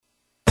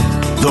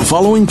The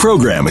following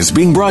program is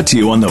being brought to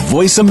you on the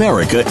Voice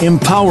America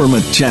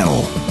Empowerment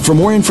Channel. For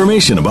more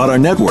information about our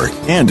network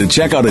and to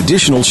check out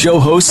additional show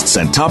hosts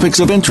and topics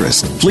of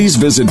interest, please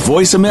visit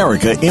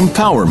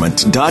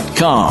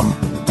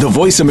voiceamericaempowerment.com. The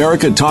Voice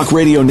America Talk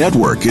Radio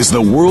Network is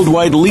the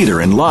worldwide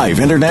leader in live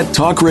Internet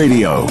talk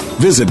radio.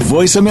 Visit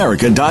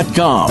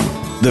voiceamerica.com.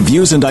 The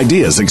views and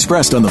ideas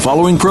expressed on the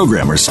following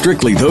program are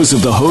strictly those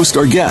of the host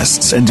or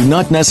guests and do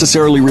not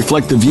necessarily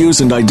reflect the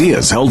views and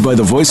ideas held by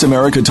the Voice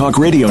America Talk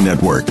Radio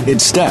Network,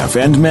 its staff,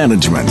 and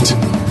management.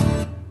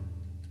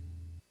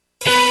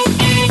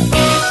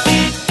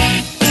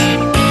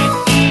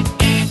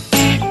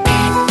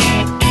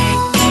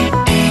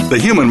 The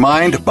human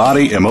mind,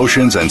 body,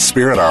 emotions, and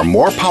spirit are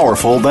more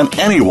powerful than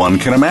anyone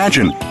can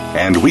imagine,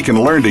 and we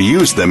can learn to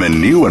use them in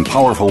new and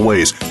powerful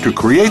ways to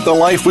create the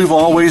life we've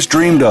always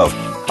dreamed of.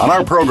 On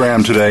our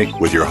program today,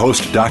 with your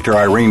host, Dr.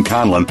 Irene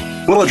Conlon,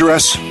 we'll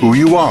address who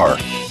you are,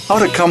 how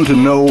to come to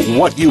know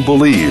what you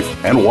believe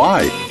and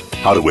why,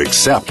 how to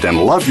accept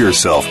and love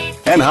yourself,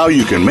 and how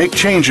you can make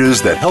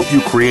changes that help you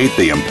create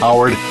the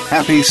empowered,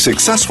 happy,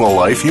 successful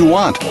life you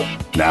want.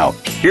 Now,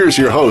 here's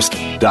your host,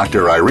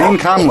 Dr. Irene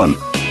Conlon.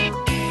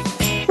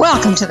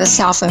 Welcome to the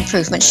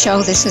Self-Improvement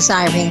Show. This is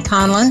Irene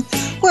Conlon.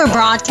 We're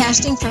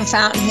broadcasting from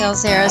Fountain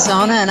Hills,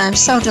 Arizona, and I'm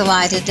so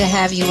delighted to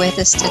have you with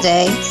us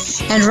today.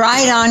 And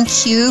right on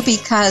cue,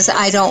 because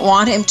I don't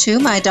want him to,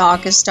 my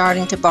dog is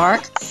starting to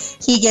bark.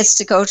 He gets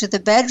to go to the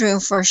bedroom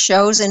for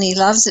shows, and he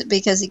loves it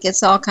because he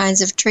gets all kinds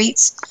of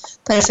treats.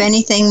 But if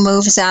anything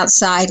moves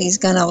outside, he's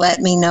going to let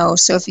me know.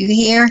 So if you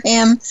hear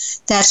him,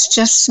 that's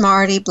just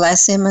Smarty.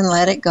 Bless him and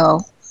let it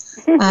go.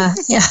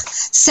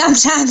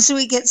 Sometimes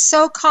we get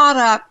so caught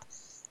up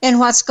in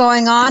what's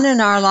going on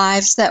in our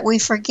lives that we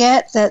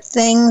forget that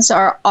things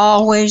are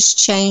always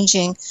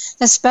changing,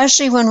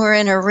 especially when we're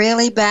in a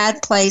really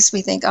bad place.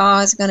 We think,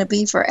 oh, it's going to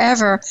be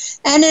forever,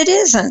 and it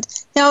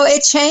isn't. No,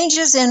 it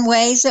changes in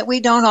ways that we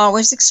don't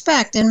always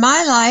expect. In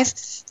my life,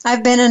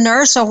 I've been a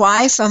nurse, a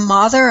wife, a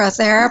mother, a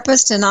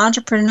therapist, an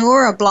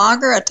entrepreneur, a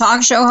blogger, a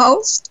talk show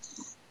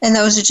host, and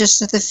those are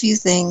just the few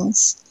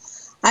things.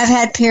 I've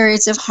had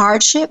periods of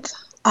hardship,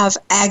 of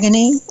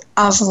agony,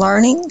 of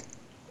learning,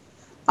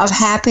 of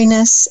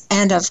happiness,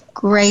 and of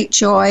great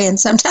joy, and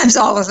sometimes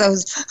all of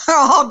those are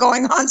all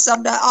going on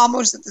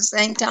almost at the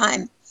same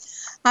time.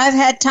 I've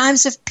had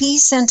times of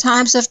peace and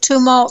times of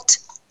tumult,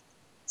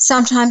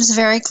 sometimes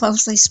very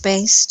closely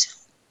spaced.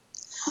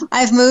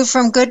 I've moved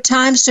from good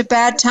times to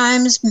bad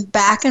times,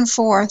 back and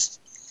forth.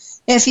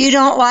 If you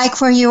don't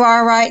like where you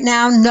are right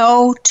now,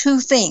 know two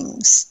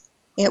things.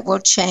 It will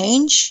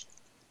change,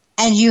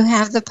 and you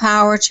have the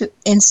power to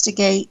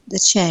instigate the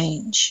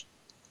change.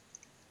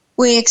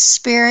 We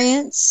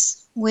experience,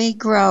 we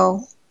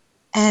grow,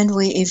 and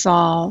we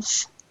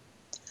evolve.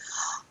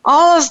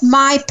 All of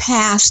my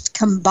past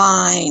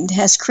combined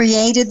has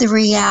created the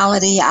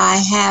reality I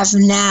have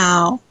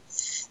now,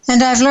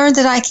 and I've learned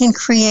that I can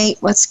create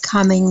what's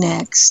coming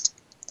next.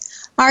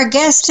 Our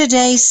guest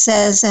today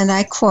says, and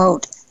I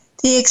quote,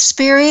 "The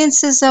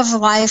experiences of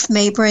life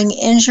may bring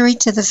injury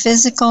to the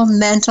physical,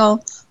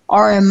 mental,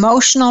 or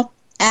emotional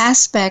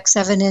aspects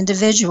of an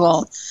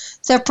individual.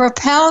 The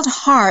propelled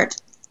heart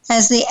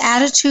has the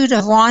attitude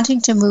of wanting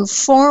to move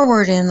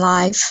forward in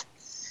life,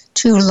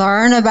 to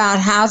learn about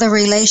how the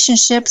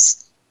relationships,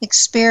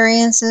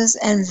 experiences,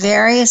 and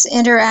various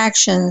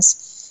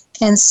interactions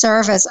can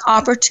serve as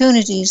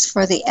opportunities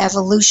for the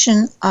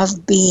evolution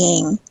of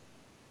being."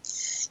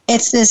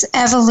 It's this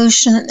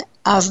evolution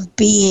of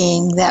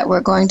being that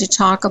we're going to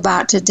talk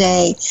about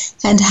today,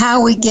 and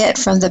how we get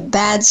from the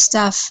bad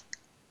stuff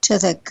to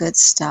the good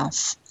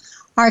stuff.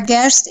 Our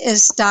guest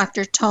is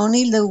Dr.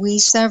 Tony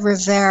Luisa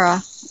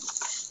Rivera.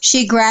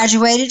 She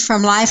graduated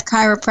from Life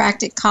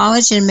Chiropractic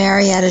College in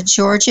Marietta,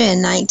 Georgia in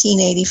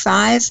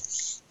 1985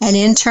 and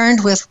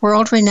interned with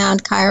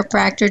world-renowned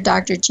chiropractor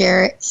Dr.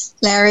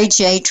 Larry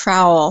J.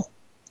 Trowell.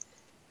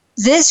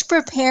 This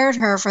prepared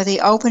her for the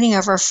opening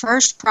of her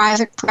first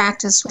private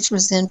practice, which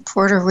was in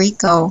Puerto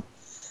Rico.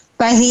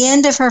 By the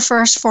end of her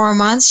first 4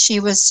 months, she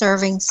was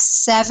serving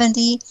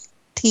 70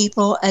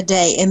 people a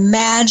day.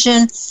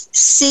 Imagine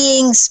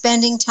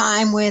spending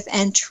time with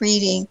and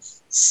treating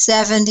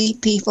 70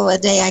 people a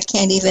day. I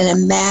can't even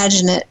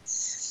imagine it.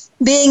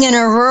 Being in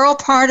a rural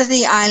part of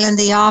the island,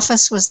 the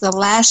office was the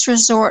last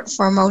resort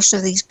for most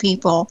of these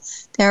people.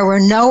 There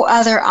were no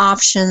other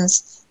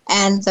options,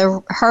 and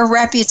her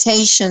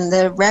reputation,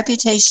 the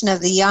reputation of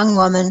the young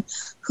woman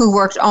who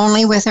worked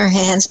only with her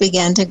hands,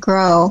 began to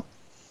grow.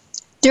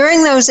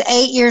 During those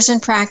 8 years in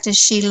practice,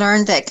 she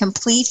learned that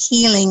complete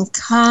healing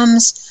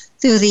comes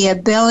through the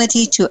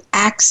ability to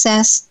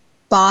access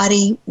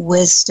body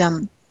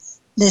wisdom.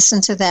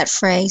 Listen to that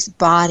phrase,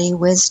 body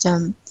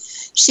wisdom.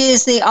 She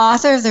is the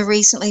author of the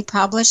recently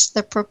published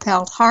The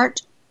Propelled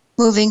Heart,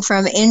 Moving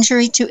from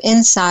Injury to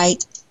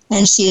Insight,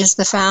 and she is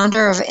the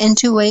founder of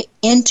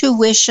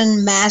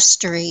Intuition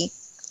Mastery,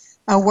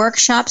 a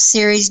workshop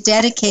series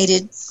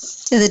dedicated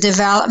to the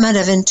development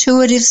of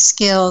intuitive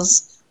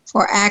skills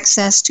for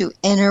access to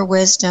inner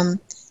wisdom.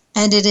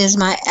 And it is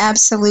my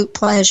absolute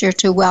pleasure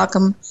to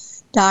welcome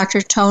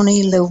Dr.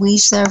 Tony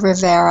Luisa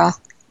Rivera,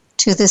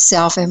 to the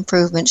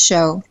Self-Improvement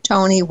Show.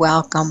 Tony,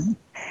 welcome.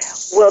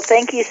 Well,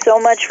 thank you so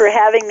much for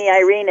having me,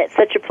 Irene. It's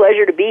such a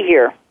pleasure to be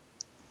here.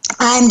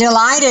 I'm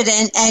delighted,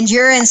 and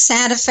you're in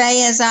Santa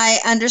Fe, as I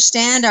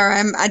understand, or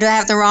I do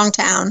have the wrong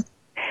town?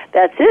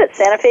 That's it,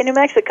 Santa Fe, New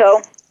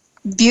Mexico.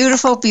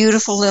 Beautiful,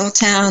 beautiful little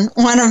town.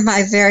 One of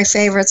my very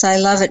favorites. I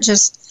love it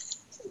just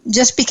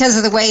because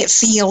of the way it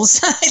feels.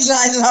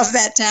 I love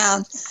that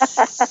town.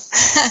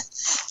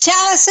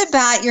 Tell us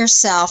about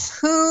yourself.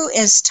 Who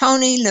is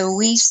Tony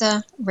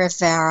Luisa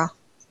Rivera?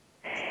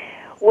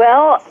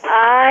 Well,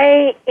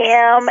 I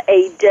am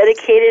a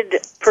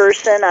dedicated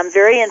person. I'm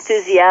very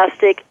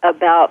enthusiastic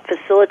about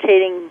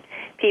facilitating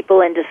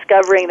people in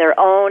discovering their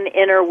own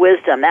inner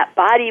wisdom, that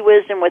body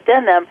wisdom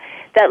within them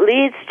that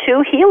leads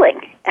to healing.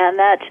 And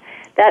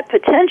that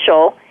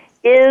potential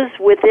is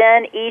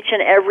within each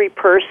and every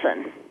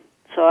person.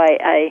 So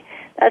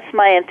that's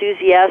my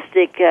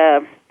enthusiastic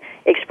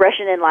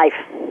expression in life.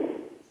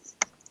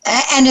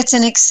 And it's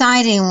an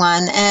exciting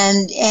one,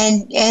 and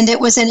it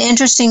was an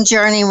interesting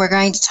journey. We're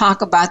going to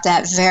talk about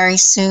that very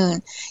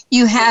soon.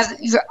 You have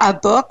a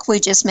book,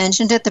 we just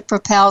mentioned it, The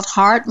Propelled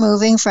Heart,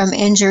 Moving from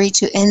Injury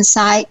to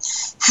Insight.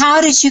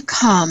 How did you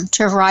come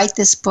to write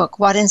this book?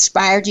 What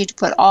inspired you to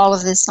put all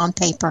of this on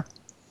paper?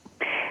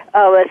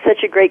 Oh, that's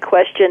such a great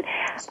question.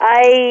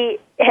 I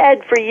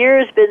had for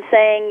years been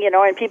saying,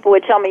 and people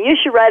would tell me, you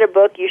should write a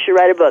book,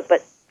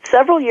 but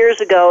several years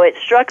ago, it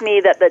struck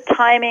me that the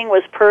timing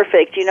was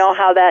perfect. You know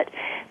how that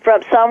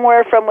from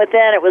somewhere from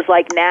within, it was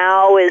like,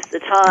 now is the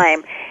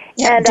time.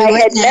 Yep, and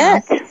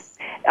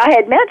I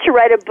had meant to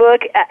write a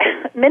book.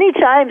 Many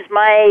times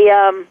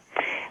my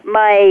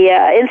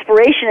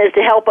inspiration is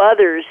to help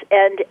others.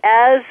 And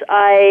as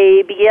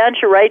I began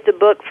to write the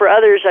book for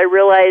others, I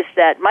realized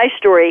that my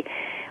story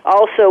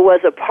also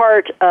was a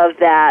part of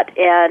that.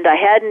 And I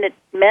hadn't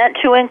meant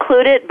to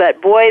include it,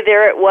 but boy,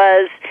 there it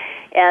was.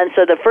 And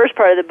so the first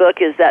part of the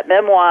book is that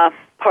memoir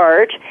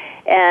part,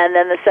 and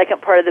then the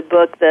second part of the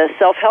book, the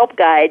self-help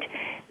guide.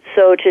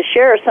 So to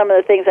share some of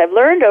the things I've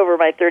learned over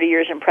my 30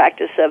 years in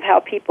practice of how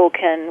people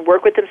can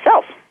work with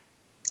themselves.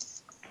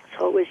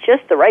 So it was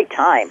just the right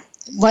time.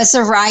 Was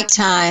the right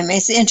time.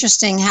 It's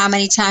interesting how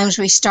many times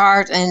we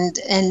start and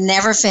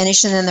never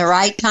finish, and then the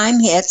right time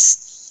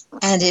hits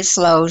and it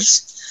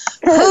flows.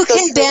 Who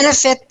can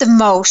benefit the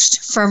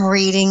most from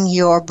reading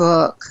your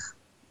book?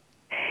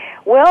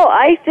 Well,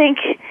 I think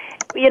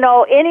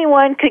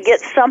anyone could get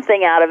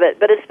something out of it,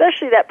 but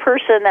especially that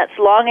person that's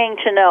longing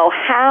to know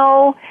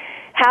how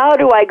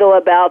do I go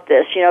about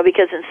this?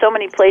 Because in so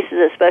many places,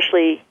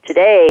 especially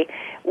today,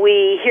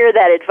 we hear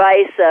that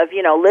advice of,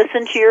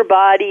 listen to your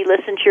body,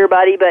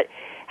 but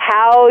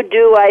how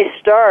do I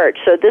start?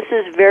 So this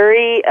is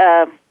very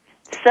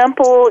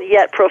simple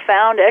yet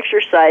profound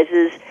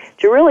exercises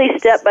to really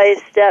step by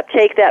step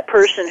take that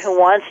person who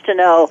wants to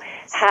know,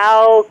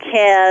 how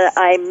can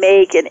I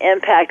make an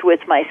impact with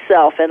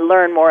myself and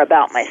learn more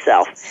about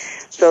myself?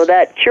 So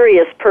that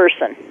curious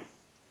person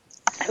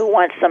who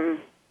wants some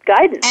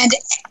guidance. And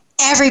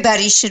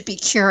everybody should be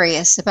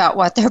curious about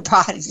what their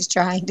body's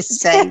trying to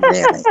say,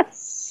 really.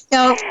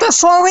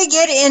 Before we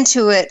get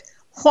into it,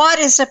 what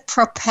is a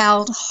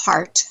propelled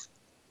heart?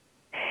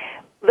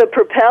 The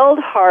propelled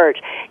heart.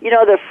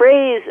 The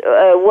phrase,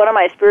 one of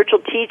my spiritual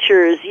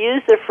teachers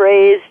used the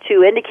phrase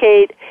to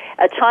indicate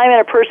a time in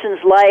a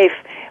person's life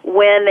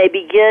when they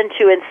begin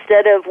to,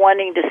 instead of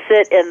wanting to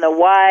sit in the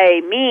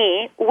why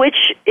me,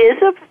 which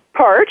is a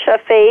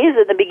phase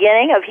in the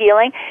beginning of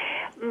healing,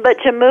 but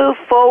to move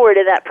forward,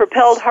 and that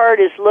propelled heart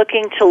is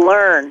looking to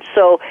learn.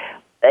 So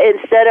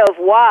instead of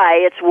why,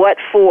 it's what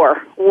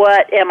for.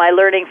 What am I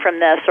learning from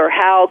this, or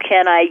how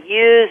can I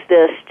use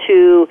this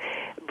to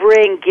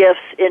bring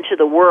gifts into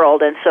the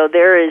world? And so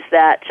there is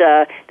that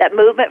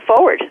movement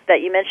forward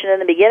that you mentioned in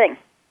the beginning.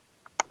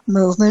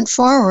 Movement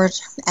forward,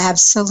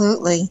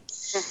 absolutely.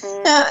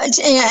 Mm-hmm.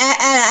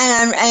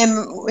 I'm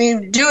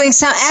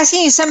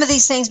asking you some of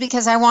these things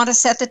because I want to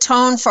set the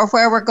tone for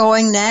where we're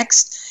going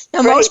next.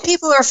 Now, Right. Most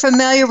people are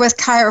familiar with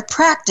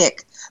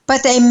chiropractic,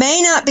 but they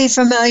may not be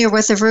familiar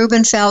with the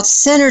Rubenfeld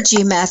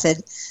Synergy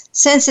Method.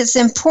 Since it's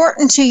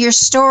important to your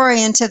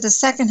story and to the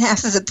second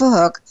half of the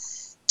book,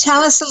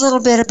 tell us a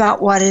little bit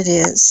about what it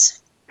is.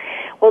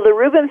 Well, the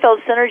Rubenfeld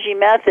Synergy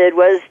Method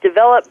was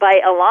developed by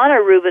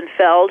Ilana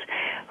Rubenfeld,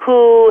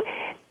 who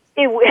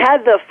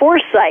had the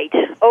foresight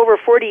over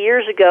 40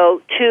 years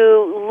ago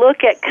to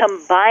look at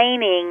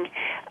combining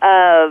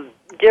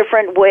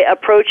different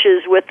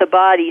approaches with the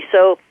body.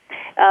 So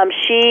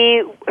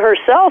she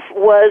herself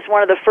was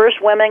one of the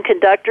first women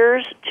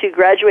conductors to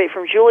graduate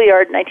from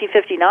Juilliard in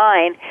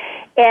 1959,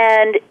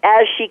 and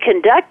as she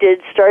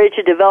conducted, started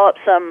to develop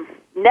some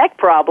neck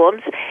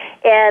problems,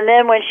 and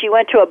then when she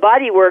went to a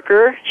body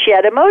worker, she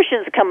had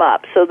emotions come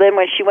up. So then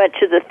when she went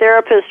to the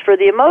therapist for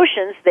the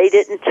emotions, they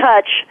didn't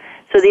touch,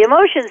 so the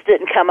emotions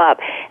didn't come up.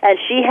 And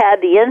she had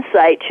the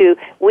insight to,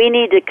 we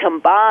need to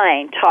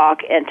combine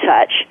talk and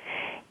touch.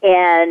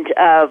 And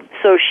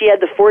so she had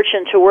the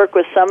fortune to work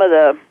with some of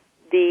the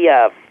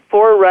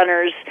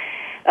forerunners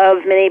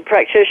of many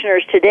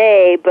practitioners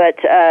today, but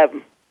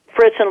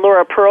Fritz and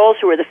Laura Perls,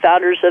 who were the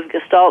founders of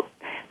Gestalt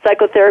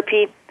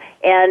psychotherapy,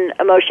 and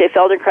Moshe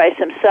Feldenkrais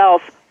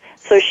himself.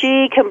 So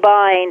she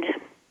combined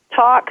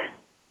talk,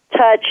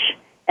 touch,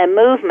 and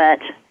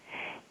movement,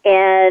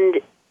 and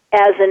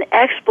as an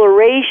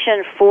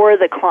exploration for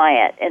the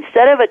client.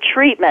 Instead of a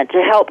treatment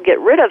to help get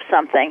rid of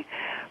something,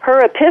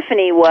 her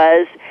epiphany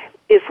was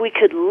if we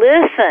could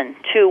listen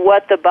to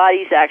what the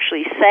body's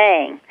actually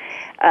saying,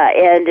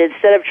 and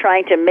instead of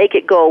trying to make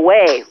it go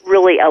away,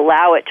 really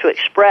allow it to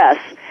express,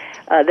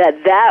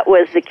 that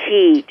was the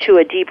key to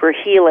a deeper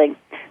healing.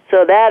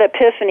 So that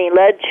epiphany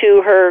led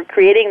to her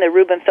creating the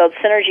Rubenfeld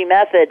Synergy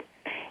Method.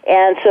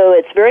 And so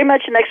it's very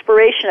much an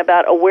exploration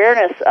about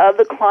awareness of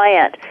the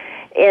client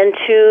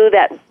into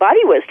that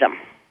body wisdom.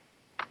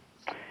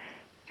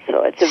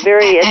 So it's a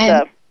very,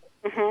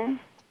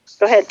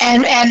 Go ahead.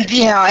 And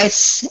you know,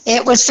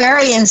 it was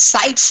very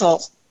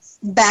insightful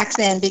back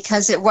then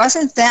because it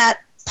wasn't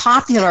that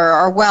popular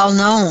or well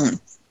known,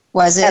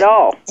 was it? At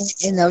all.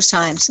 In those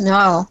times,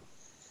 no.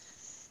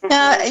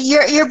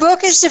 Your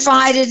book is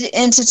divided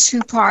into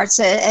two parts,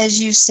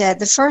 as you said.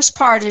 The first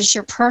part is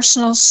your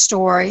personal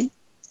story,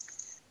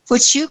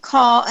 which you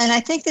call, and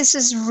I think this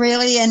is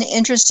really an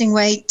interesting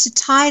way to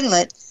title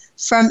it,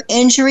 From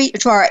Injury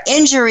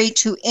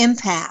to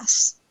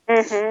Impasse.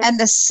 Mm-hmm. And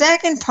the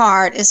second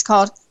part is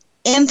called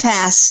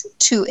Impasse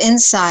to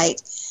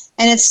Insight.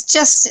 And it's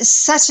just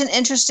such an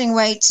interesting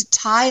way to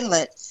title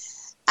it.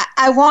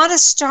 I want to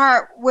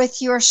start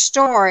with your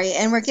story,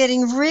 and we're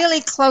getting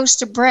really close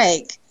to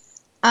break.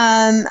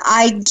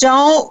 I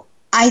don't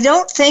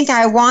think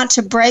I want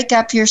to break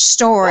up your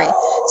story.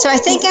 So I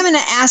think I'm going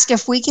to ask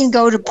if we can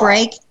go to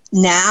break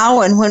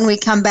now, and when we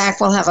come back,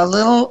 we'll have a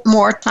little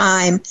more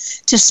time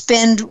to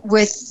spend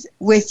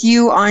with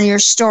you on your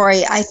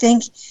story. I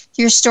think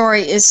your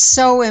story is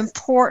so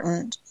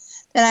important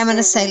that I'm going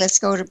to say let's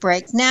go to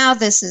break now.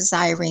 This is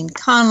Irene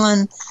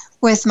Conlon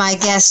with my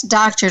guest,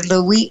 Dr.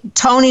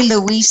 Tony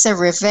Luisa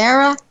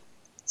Rivera,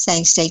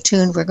 saying stay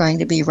tuned. We're going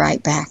to be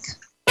right back.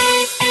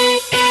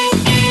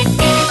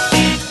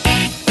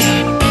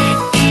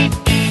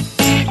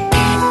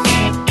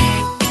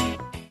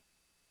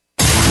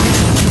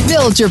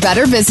 Build your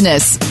better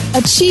business.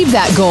 Achieve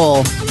that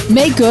goal.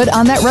 Make good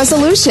on that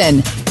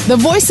resolution. The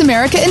Voice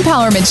America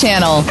Empowerment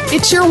Channel.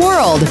 It's your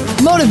world.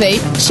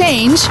 Motivate,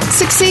 change,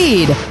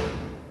 succeed.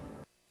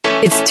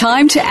 It's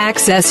time to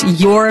access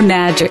your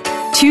magic.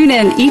 Tune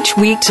in each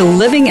week to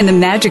Living in the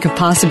Magic of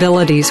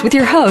Possibilities with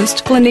your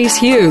host, Glenice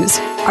Hughes.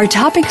 Our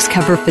topics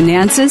cover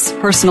finances,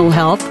 personal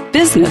health,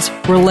 business,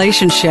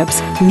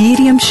 relationships,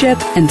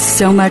 mediumship, and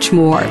so much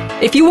more.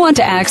 If you want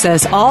to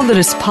access all that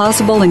is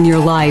possible in your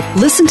life,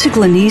 listen to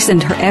Glenice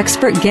and her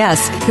expert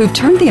guests who've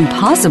turned the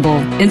impossible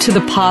into the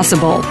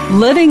possible.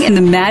 Living in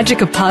the Magic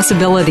of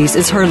Possibilities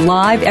is heard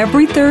live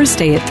every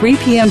Thursday at 3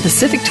 p.m.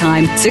 Pacific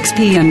Time, 6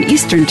 p.m.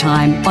 Eastern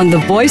Time on the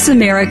Voice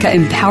America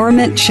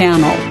Empowerment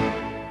Channel.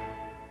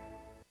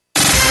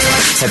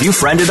 Have you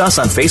friended us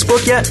on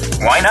Facebook yet?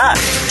 Why not?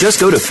 Just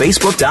go to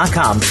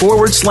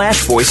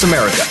facebook.com/Voice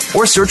America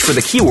or search for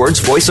the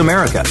keywords Voice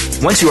America.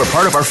 Once you are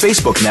part of our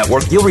Facebook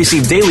network, you'll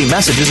receive daily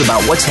messages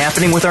about what's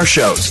happening with our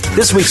shows,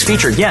 this week's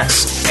featured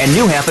guests, and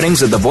new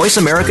happenings of the Voice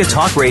America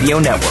Talk Radio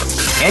Network.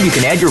 And you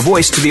can add your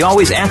voice to the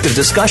always active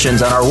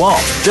discussions on our wall.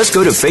 Just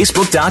go to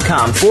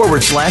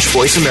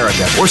facebook.com/Voice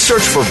America or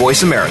search for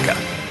Voice America.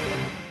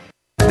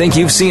 Think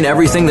you've seen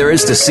everything there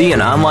is to see in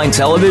online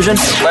television?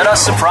 Let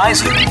us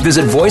surprise you.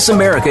 Visit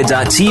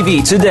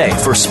voiceamerica.tv today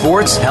for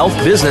sports, health,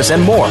 business,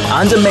 and more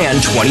on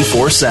demand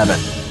 24/7.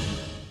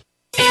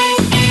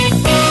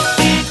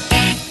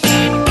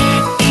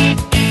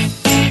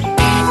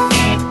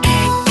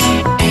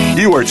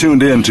 You are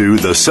tuned in to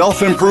The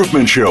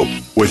Self-Improvement Show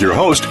with your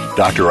host,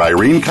 Dr.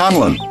 Irene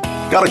Conlon.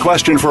 Got a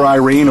question for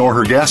Irene or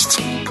her guests?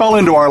 Call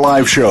into our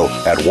live show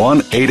at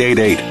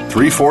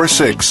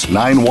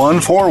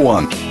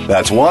 1-888-346-9141.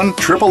 That's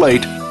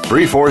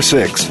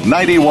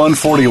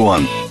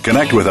 1-888-346-9141.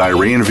 Connect with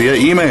Irene via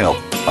email.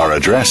 Our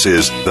address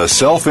is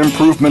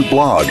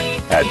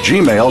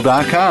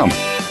theselfimprovementblog@gmail.com.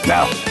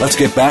 Now, let's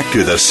get back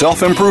to The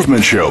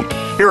Self-Improvement Show.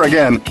 Here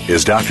again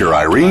is Dr.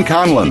 Irene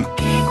Conlon.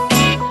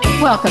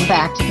 Welcome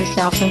back to the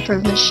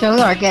Self-Improvement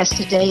Show. Our guest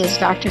today is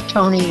Dr.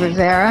 Tony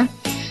Rivera.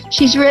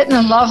 She's written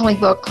a lovely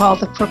book called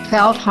The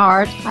Propelled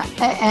Heart,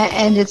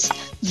 and it's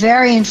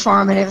very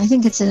informative. I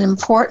think it's an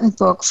important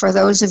book for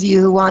those of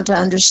you who want to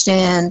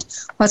understand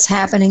what's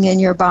happening in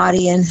your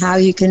body and how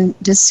you can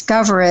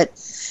discover it.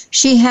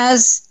 She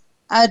has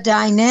a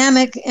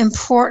dynamic,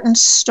 important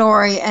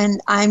story,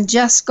 and I'm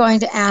just going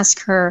to ask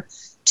her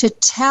to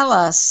tell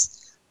us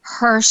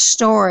her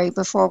story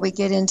before we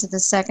get into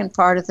the second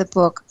part of the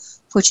book,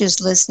 which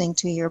is listening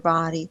to your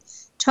body.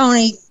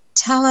 Tony,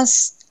 tell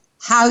us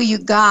how you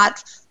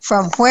got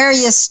from where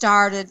you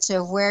started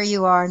to where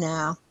you are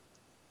now.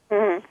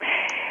 Mm-hmm.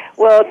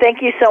 Well,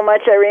 thank you so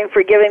much, Irene,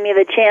 for giving me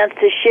the chance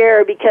to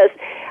share, because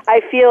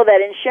I feel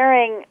that in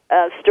sharing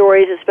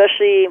stories,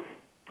 especially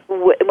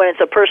when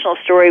it's a personal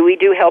story, we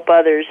do help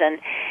others.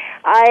 And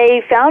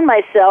I found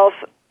myself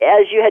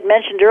as you had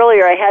mentioned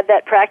earlier, I had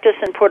that practice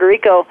in Puerto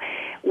Rico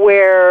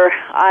where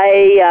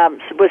I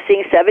was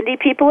seeing 70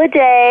 people a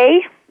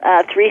day,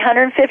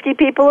 350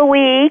 people a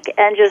week,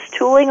 and just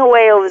tooling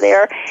away over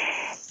there.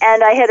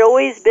 And I had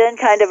always been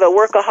kind of a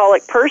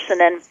workaholic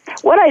person. And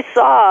what I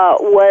saw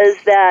was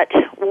that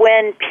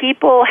when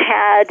people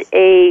had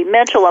a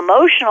mental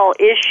emotional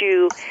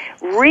issue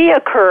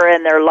reoccur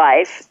in their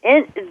life,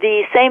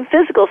 the same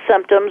physical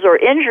symptoms or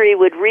injury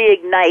would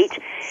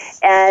reignite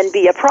and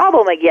be a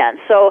problem again.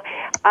 So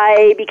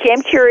I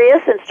became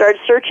curious and started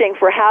searching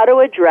for how to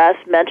address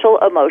mental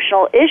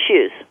emotional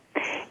issues.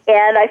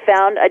 And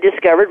I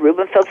discovered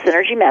Rubenfeld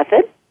Synergy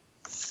Method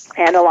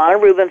and Ilana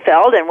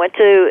Rubenfeld, and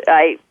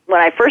when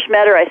I first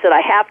met her, I said,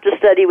 I have to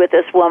study with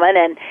this woman,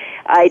 and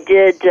I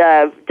did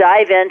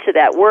dive into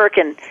that work,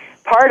 and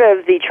part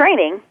of the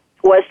training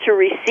was to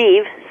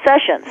receive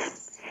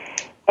sessions.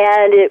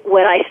 And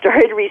when I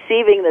started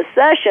receiving the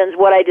sessions,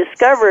 what I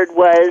discovered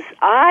was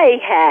I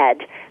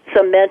had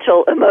some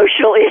mental,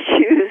 emotional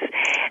issues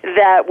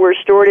that were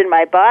stored in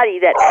my body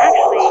that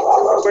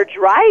actually were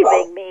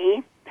driving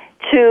me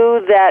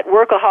to that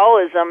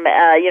workaholism,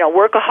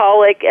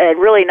 workaholic and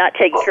really not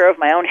taking care of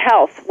my own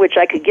health, which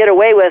I could get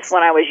away with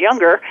when I was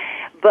younger,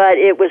 but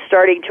it was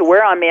starting to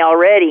wear on me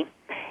already.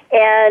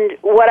 And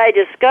what I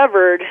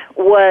discovered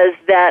was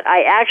that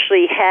I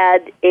actually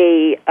had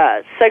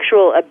a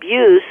sexual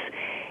abuse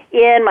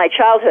in my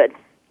childhood,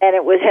 and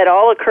it had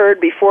all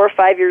occurred before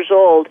 5 years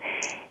old.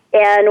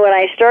 And when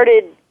I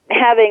started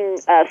having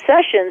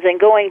sessions and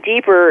going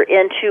deeper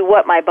into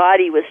what my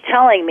body was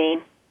telling me,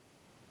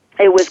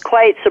 it was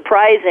quite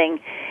surprising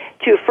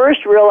to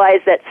first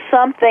realize that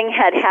something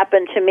had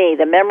happened to me.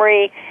 The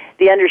memory,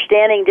 the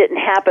understanding didn't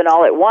happen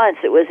all at once.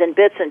 It was in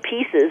bits and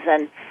pieces.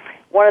 And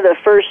one of the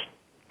first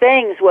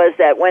things was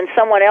that when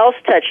someone else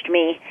touched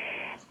me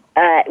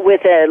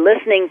with a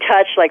listening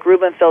touch like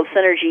Rubenfeld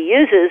Synergy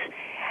uses,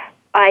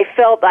 I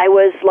felt I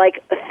was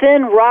like a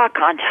thin rock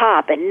on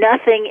top and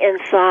nothing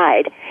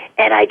inside.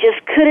 And I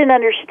just couldn't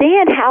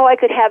understand how I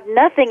could have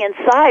nothing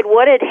inside.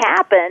 What had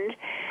happened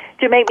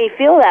to make me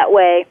feel that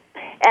way?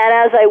 And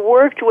as I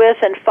worked with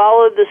and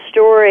followed the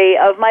story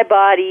of my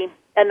body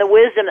and the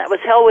wisdom that was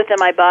held within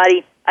my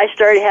body, I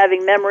started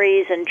having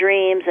memories and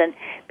dreams and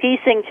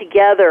piecing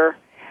together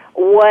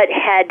what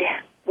had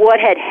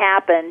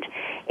happened,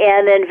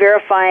 and then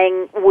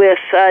verifying with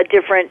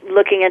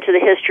looking into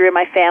the history of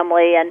my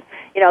family and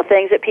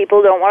things that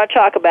people don't want to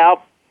talk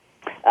about.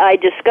 I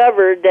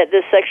discovered that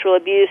this sexual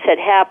abuse had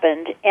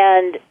happened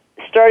and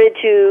started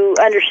to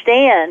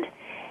understand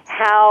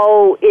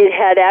how it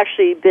had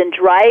actually been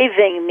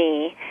driving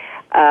me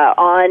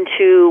on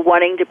to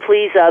wanting to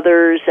please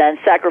others and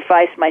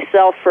sacrifice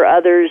myself for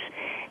others.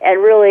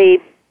 And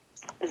really,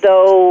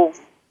 though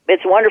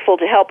it's wonderful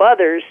to help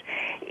others,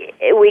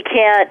 we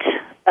can't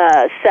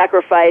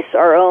sacrifice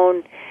our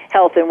own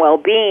health and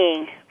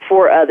well-being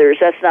for others.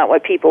 That's not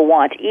what people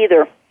want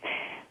either.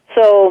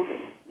 So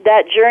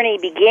that journey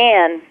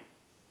began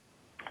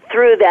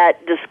through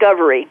that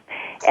discovery.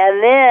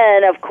 And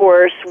then, of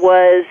course,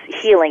 was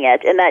healing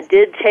it. And that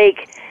did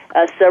take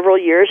several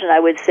years, and I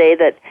would say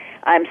that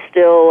I'm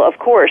still, of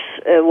course,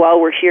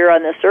 while we're here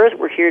on this earth,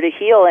 we're here to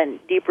heal and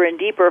deeper.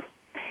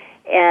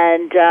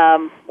 And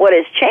what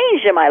has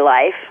changed in my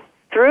life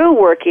through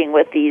working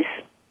with these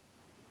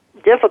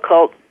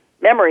difficult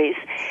memories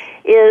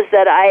is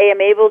that I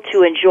am able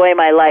to enjoy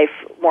my life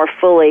more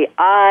fully.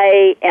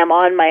 I am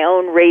on my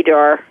own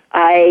radar.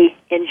 I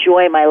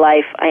enjoy my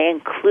life. I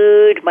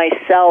include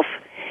myself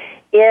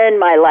in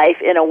my life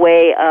in a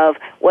way of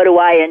what do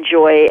I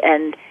enjoy,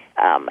 and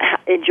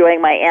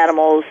enjoying my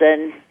animals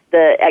and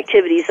the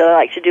activities that I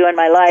like to do in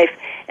my life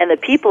and the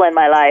people in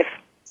my life,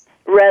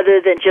 rather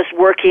than just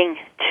working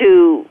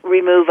to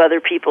remove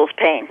other people's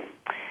pain.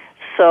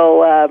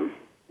 So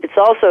it's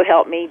also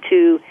helped me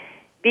to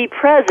be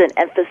present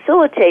and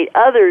facilitate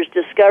others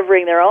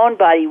discovering their own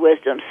body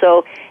wisdom.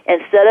 So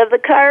instead of the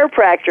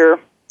chiropractor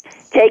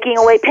taking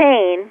away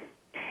pain,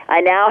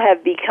 I now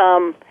have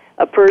become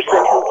a person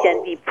who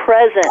can be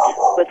present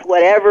with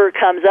whatever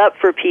comes up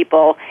for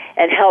people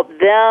and help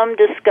them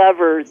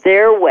discover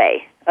their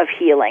way of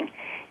healing,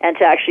 and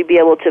to actually be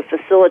able to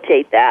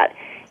facilitate that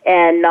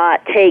and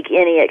not take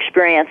any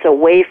experience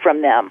away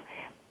from them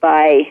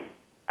by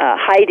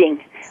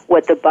hiding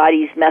what the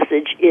body's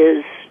message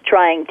is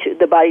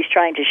the body's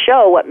trying to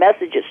show, what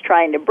message it's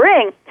trying to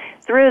bring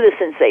through the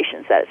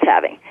sensations that it's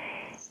having.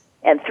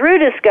 And through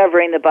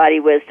discovering the body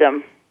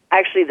wisdom,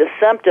 actually the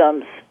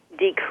symptoms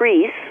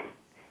decrease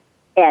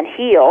and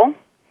heal,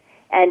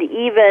 and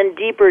even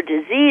deeper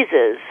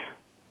diseases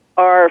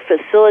are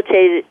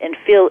facilitated and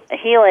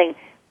healing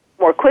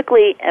more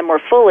quickly and more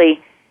fully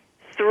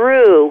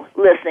through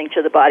listening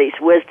to the body's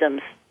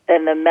wisdoms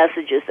and the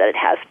messages that it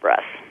has for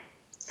us.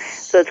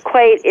 So it's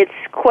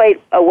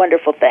quite a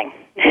wonderful thing.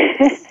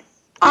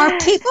 Are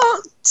people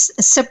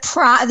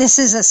surprised? This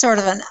is a sort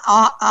of an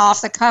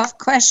off-the-cuff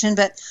question,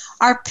 but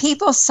are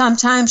people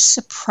sometimes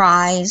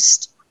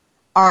surprised,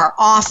 or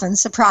often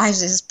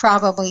surprised is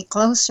probably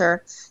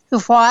closer, to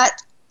what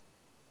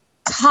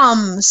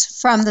comes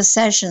from the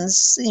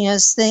sessions,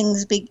 as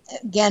things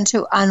begin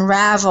to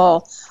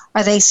unravel?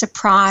 Are they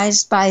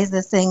surprised by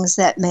the things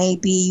that may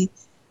be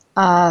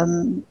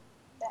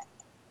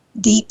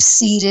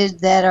deep-seated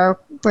that are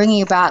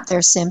bringing about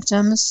their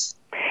symptoms?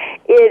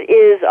 It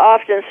is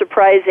often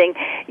surprising.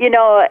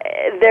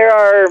 There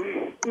are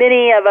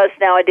many of us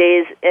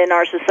nowadays in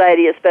our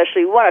society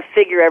especially want to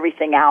figure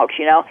everything out,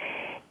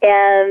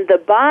 and the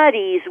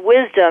body's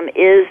wisdom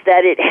is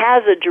that it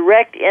has a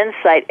direct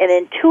insight, an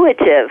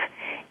intuitive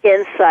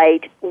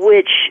insight,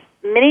 which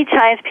many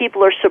times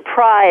people are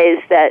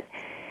surprised that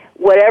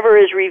whatever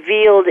is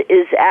revealed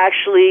is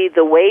actually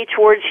the way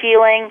towards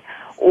healing,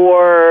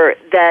 or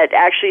that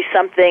actually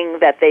something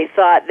that they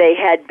thought they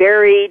had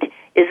buried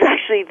is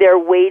actually there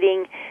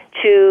waiting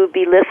to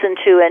be listened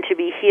to and to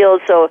be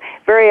healed. So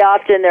very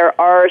often there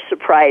are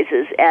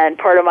surprises, and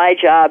part of my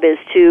job is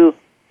to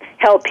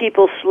help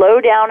people slow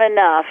down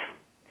enough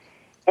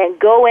and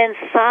go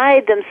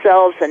inside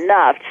themselves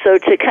enough so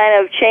to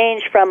kind of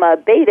change from a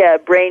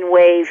beta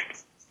brainwave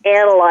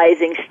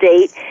analyzing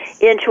state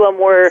into a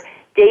more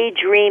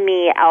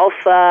daydreamy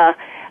alpha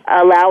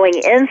allowing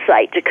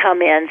insight to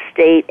come in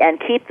state, and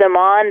keep them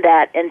on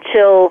that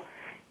until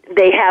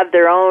they have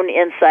their own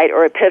insight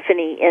or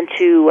epiphany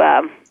into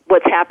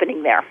what's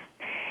happening there.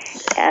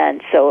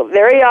 And so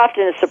very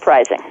often it's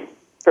surprising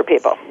for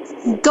people.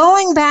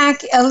 Going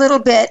back a little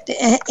bit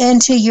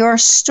into your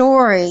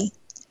story,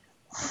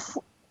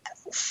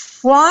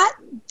 what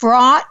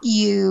brought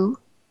you,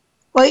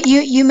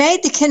 you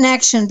made the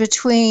connection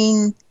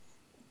between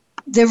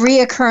the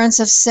reoccurrence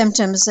of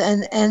symptoms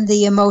and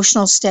the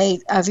emotional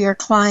state of your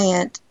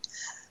client.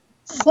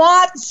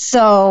 What,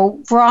 though,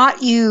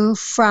 brought you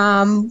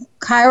from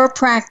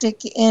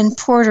chiropractic in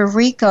Puerto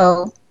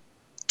Rico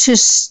to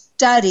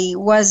study?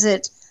 Was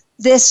it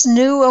this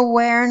new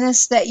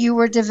awareness that you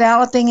were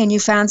developing and you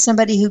found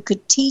somebody who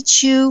could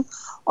teach you?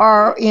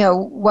 Or,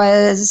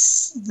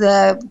 was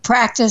the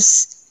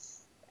practice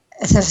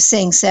of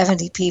seeing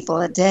 70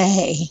 people a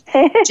day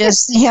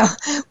just,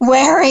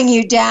 wearing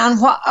you down?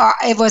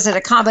 Was it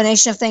a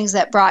combination of things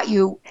that brought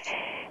you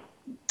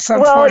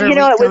from Puerto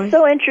Rico? It was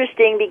so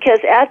interesting because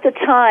at the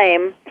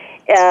time,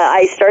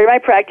 I started my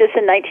practice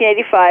in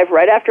 1985,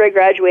 right after I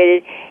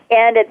graduated,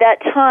 and at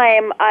that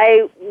time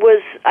I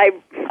was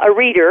a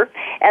reader,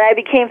 and I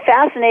became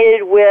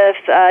fascinated with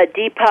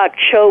Deepak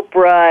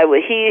Chopra.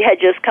 He had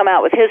just come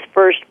out with his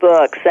first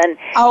books, and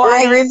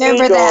I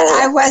remember that.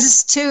 I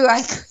was too.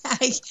 I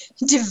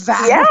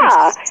devoured.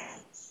 Yeah.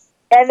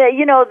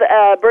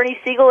 And Bernie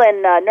Siegel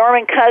and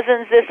Norman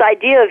Cousins, this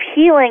idea of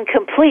healing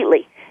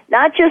completely,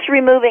 not just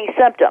removing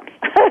symptoms,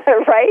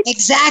 right?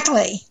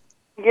 Exactly.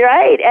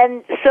 Right.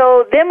 And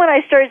so then when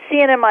I started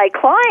seeing in my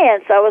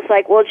clients, I was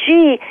like, well,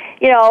 gee,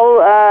 he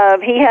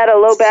had a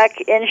low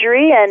back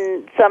injury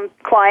and some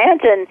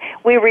client, and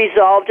we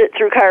resolved it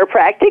through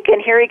chiropractic,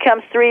 and here he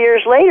comes 3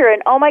 years later,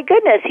 and oh my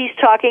goodness, he's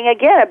talking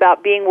again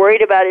about being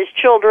worried about his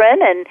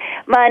children and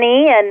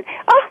money, and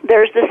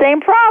there's the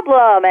same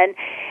problem. And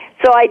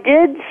so I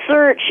did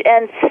search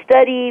and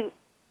study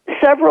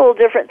several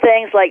different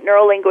things like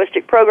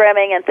neuro-linguistic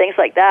programming and things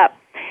like that.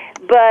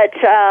 But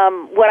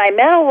when I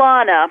met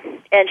Alana,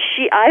 and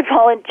I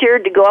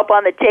volunteered to go up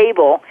on the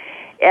table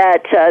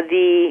at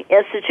the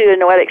Institute of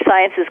Noetic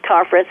Sciences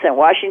conference in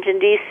Washington,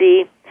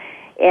 D.C.,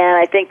 and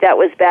I think that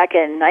was back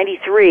in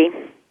 93.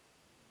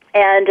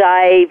 And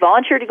I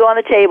volunteered to go on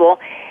the table,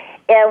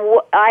 and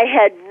I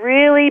had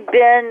really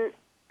been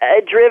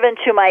driven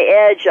to my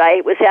edge.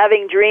 I was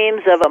having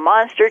dreams of a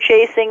monster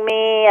chasing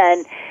me,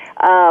 and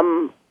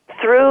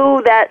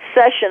through that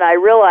session I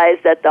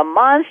realized that the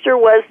monster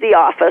was the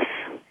office,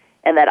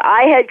 and that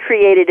I had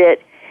created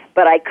it,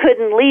 but I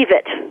couldn't leave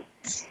it.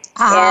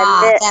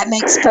 That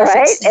makes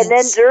perfect sense. And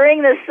then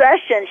during the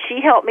session,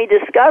 she helped me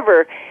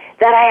discover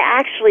that I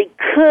actually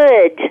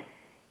could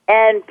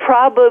and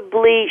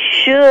probably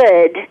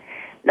should,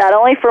 not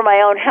only for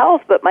my own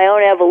health, but my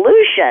own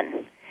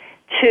evolution,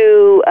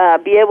 to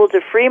be able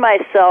to free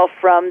myself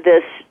from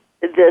the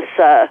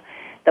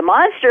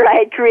monster I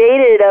had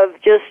created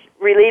of just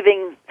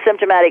relieving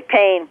symptomatic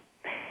pain.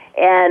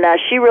 And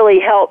she really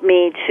helped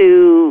me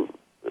to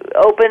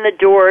open the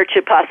door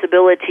to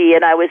possibility,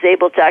 and I was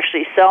able to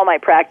actually sell my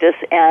practice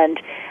and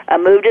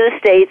move to the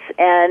States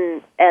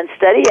and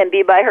study and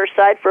be by her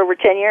side for over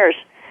 10 years.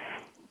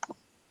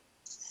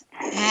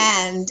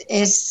 And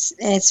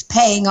it's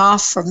paying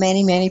off for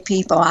many, many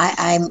people.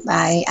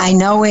 I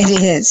know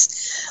it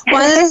is.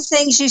 One of the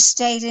things you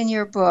state in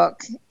your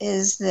book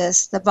is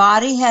this: the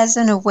body has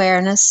an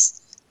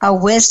awareness, a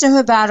wisdom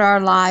about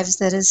our lives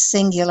that is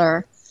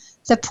singular.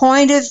 The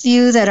point of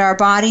view that our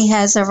body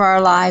has of our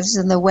lives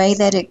and the way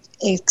that it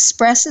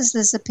expresses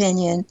this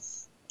opinion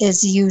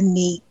is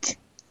unique.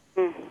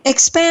 Mm.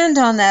 Expand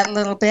on that a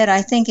little bit.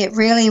 I think it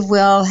really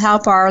will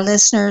help our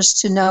listeners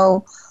to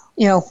know,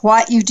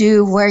 what you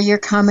do, where you're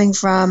coming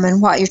from,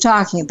 and what you're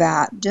talking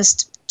about,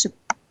 just to,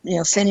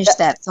 finish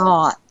that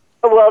thought.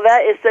 Well,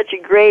 that is such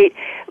a great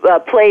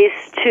place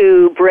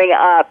to bring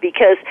up,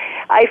 because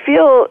I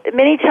feel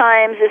many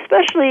times,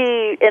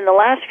 especially in the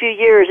last few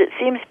years, it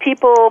seems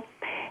people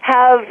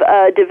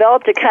have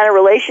developed a kind of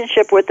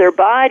relationship with their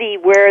body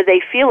where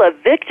they feel a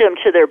victim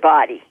to their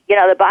body. You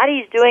know, the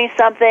body's doing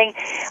something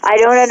I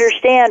don't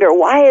understand, or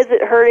why is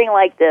it hurting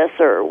like this,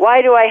 or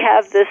why do I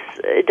have this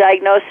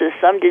diagnosis,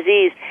 some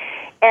disease?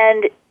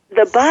 And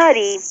the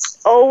body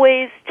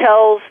always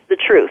tells the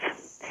truth.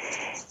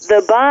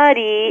 The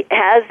body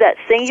has that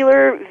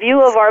singular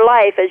view of our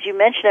life, as you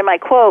mentioned in my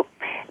quote,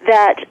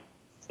 that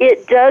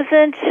it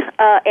doesn't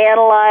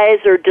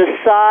analyze or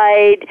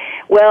decide,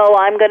 well,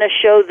 I'm going to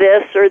show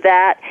this or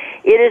that.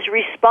 It is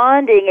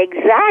responding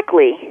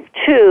exactly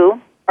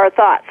to our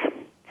thoughts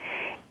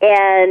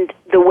and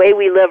the way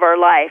we live our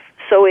life.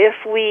 So if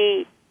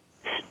we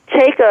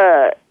take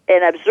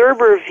an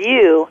observer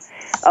view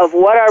of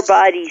what our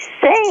body's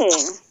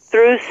saying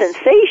through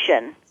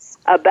sensation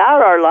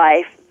about our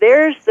life,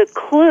 there's the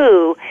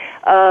clue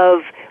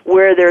of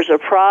where there's a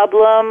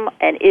problem,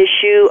 an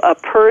issue, a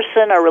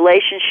person, a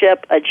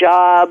relationship, a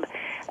job.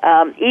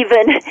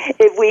 Even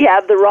if we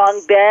have the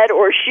wrong bed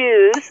or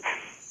shoes,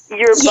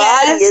 your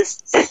body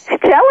is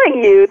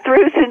telling you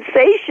through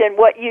sensation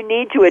what you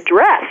need to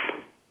address.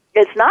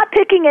 It's not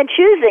picking and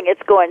choosing.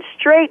 It's going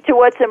straight to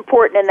what's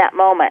important in that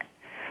moment.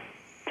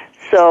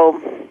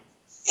 So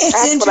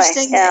it's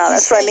interesting.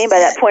 That's what I mean by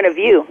that point of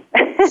view.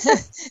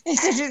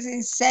 It's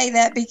interesting to say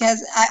that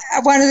because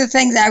one of the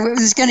things I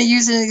was going to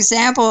use as an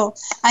example,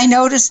 I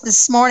noticed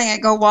this morning, I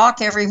go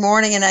walk every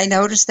morning, and I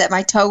noticed that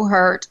my toe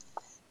hurt.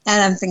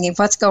 And I'm thinking,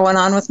 what's going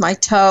on with my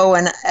toe?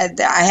 And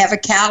I have a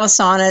callus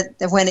on it.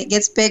 When it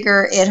gets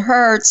bigger, it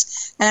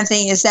hurts. And I'm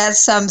thinking, is that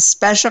some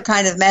special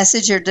kind of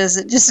message, or does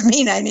it just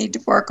mean I need to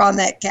work on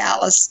that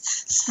callus?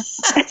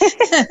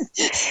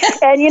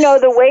 And, you know,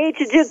 the way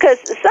to do, because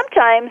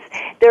sometimes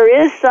there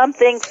is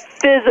something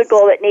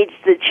physical that needs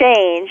to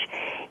change.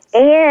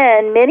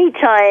 And many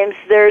times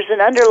there's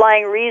an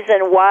underlying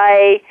reason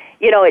why,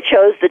 you know, it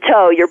chose the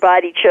toe. Your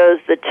body chose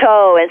the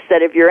toe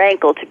instead of your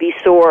ankle to be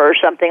sore or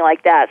something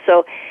like that.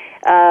 So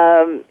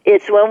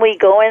it's when we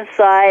go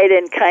inside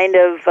and kind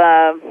of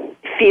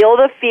feel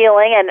the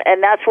feeling,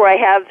 and that's where I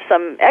have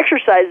some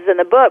exercises in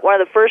the book. One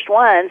of the first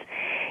ones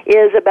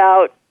is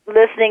about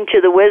listening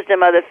to the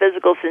wisdom of the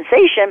physical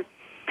sensation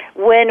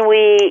when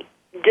we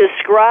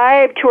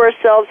describe to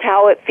ourselves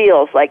how it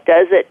feels, like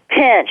does it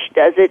pinch,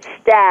 does it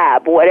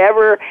stab,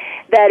 whatever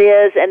that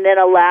is, and then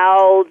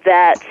allow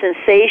that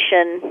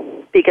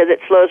sensation, because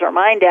it slows our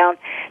mind down,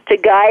 to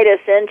guide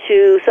us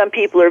into, some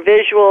people are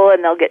visual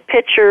and they'll get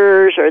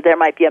pictures, or there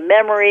might be a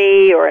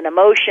memory or an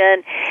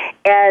emotion,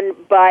 and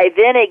by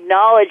then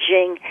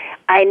acknowledging,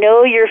 I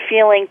know you're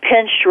feeling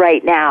pinched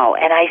right now,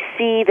 and I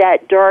see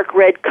that dark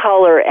red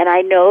color, and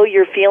I know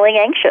you're feeling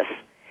anxious.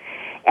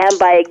 And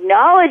by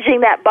acknowledging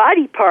that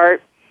body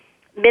part,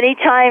 many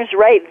times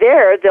right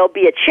there, there'll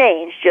be a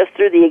change just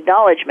through the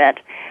acknowledgement.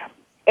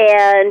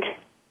 And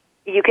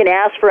you can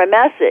ask for a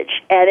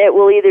message, and it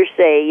will either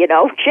say, you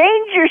know,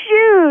 change your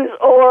shoes,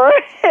 or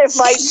it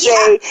might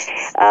say,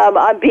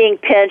 I'm being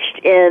pinched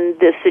in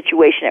this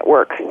situation at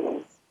work.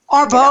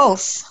 Or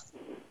both.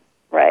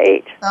 Know?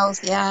 Right.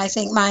 Both, yeah. I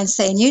think mine's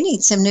saying, you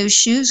need some new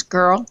shoes,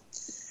 girl.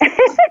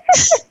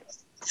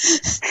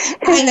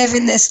 I live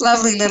in this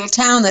lovely little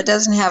town that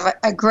doesn't have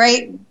a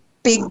great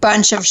big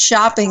bunch of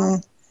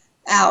shopping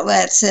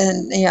outlets,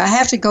 and you know I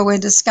have to go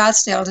into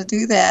Scottsdale to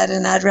do that,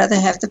 and I'd rather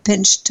have the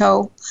pinched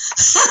toe.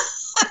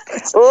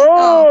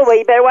 Well,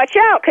 you better watch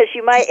out, because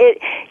you might.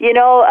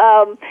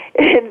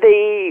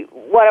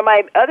 One of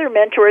my other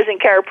mentors in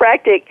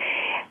chiropractic,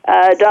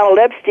 Donald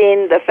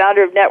Epstein, the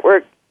founder of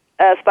Network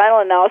Spinal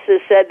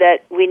Analysis, said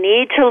that we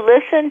need to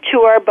listen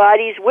to our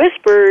body's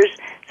whispers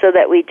so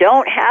that we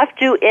don't have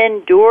to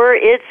endure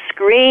its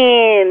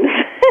screams.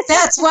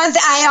 That's one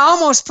thing. I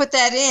almost put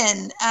that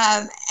in,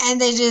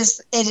 and it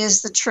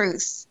is the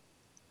truth.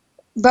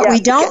 But we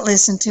don't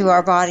listen to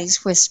our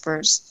body's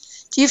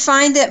whispers. Do you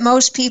find that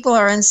most people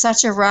are in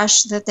such a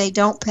rush that they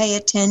don't pay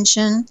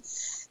attention?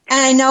 And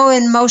I know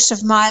in most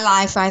of my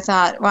life I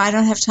thought, well, I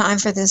don't have time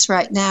for this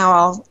right now.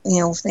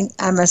 I'll, think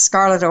I'm a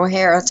Scarlett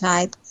O'Hara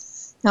type.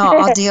 No,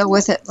 I'll deal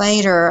with it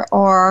later,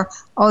 or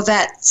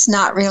that's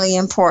not really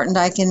important.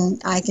 I can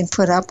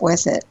put up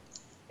with it.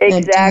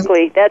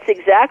 Exactly. That's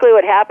exactly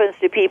what happens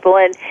to people,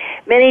 and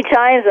many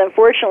times,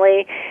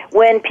 unfortunately,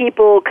 when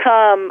people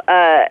come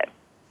to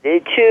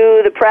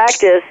the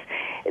practice,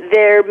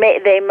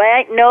 they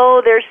might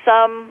know there's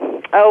some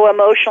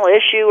emotional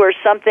issue or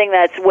something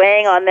that's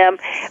weighing on them,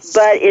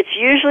 but it's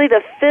usually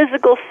the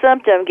physical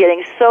symptom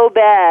getting so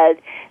bad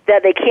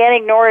that they can't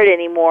ignore it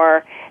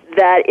anymore.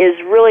 That is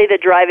really the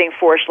driving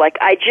force. Like,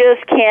 I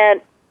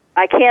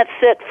can't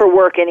sit for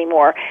work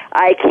anymore.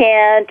 I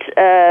can't,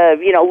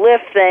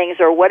 lift things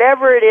or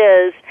whatever it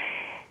is.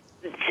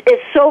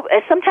 It's so,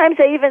 sometimes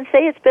they even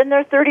say it's been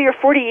there 30 or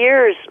 40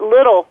 years,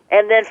 little,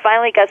 and then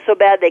finally got so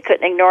bad they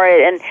couldn't ignore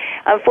it. And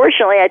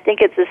unfortunately, I think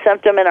it's a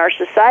symptom in our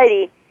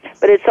society,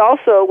 but it's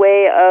also a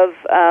way of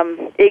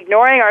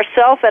ignoring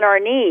ourselves and our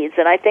needs.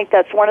 And I think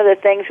that's one of the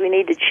things we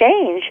need to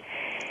change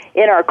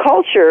in our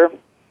culture,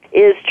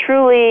 is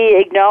truly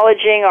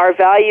acknowledging our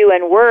value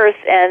and worth,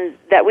 and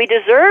that we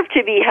deserve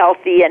to be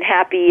healthy and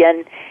happy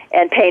and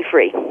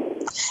pain-free.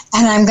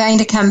 And I'm going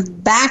to come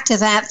back to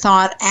that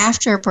thought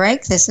after a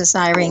break. This is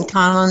Irene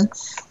Conlon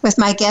with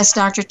my guest,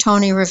 Dr.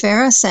 Tony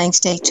Rivera, saying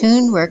stay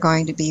tuned. We're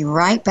going to be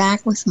right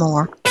back with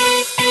more.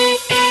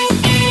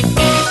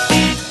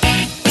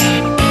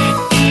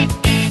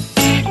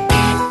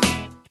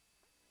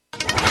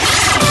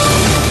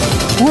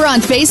 We're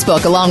on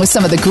Facebook along with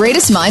some of the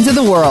greatest minds of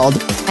the world,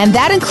 and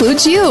that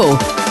includes you.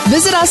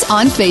 Visit us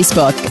on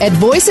Facebook at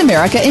Voice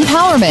America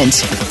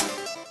Empowerment.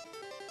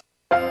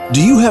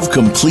 Do you have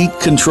complete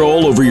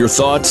control over your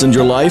thoughts and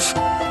your life?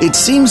 It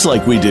seems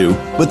like we do,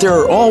 but there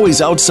are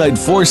always outside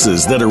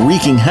forces that are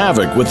wreaking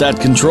havoc with that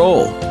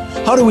control.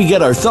 How do we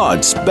get our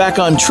thoughts back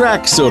on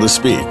track, so to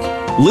speak?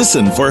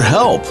 Listen for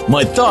Help,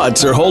 My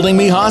Thoughts Are Holding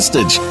Me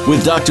Hostage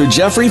with Dr.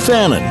 Jeffrey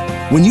Fannin.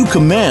 When you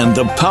command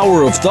the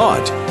power of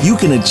thought, you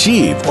can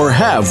achieve or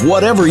have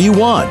whatever you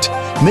want.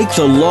 Make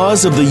the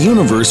laws of the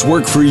universe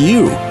work for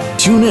you.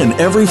 Tune in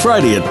every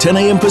Friday at 10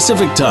 a.m.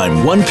 Pacific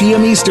Time, 1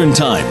 p.m. Eastern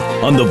Time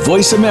on the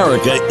Voice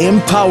America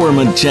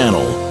Empowerment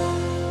Channel.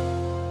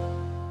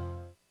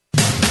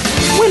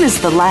 When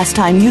is the last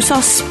time you saw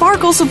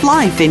sparkles of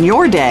life in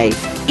your day?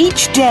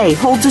 Each day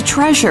holds a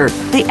treasure,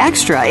 the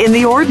extra in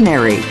the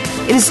ordinary.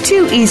 It is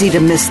too easy to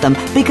miss them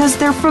because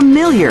they're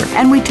familiar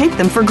and we take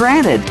them for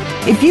granted.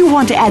 If you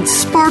want to add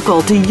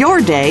sparkle to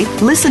your day,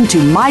 listen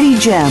to Mighty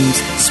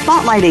Gems,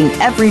 spotlighting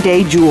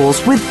everyday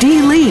jewels with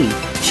Dee Lee.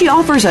 She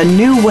offers a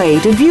new way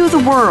to view the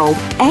world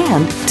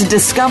and to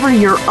discover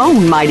your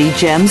own mighty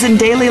gems in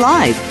daily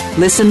life.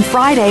 Listen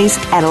Fridays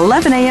at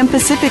 11 a.m.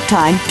 Pacific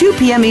Time, 2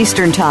 p.m.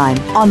 Eastern Time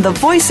on the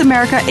Voice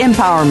America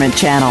Empowerment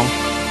Channel.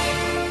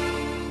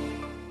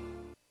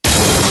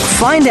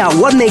 Find out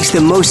what makes the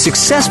most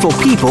successful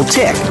people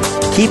tick.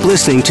 Keep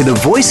listening to the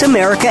Voice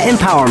America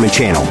Empowerment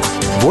Channel.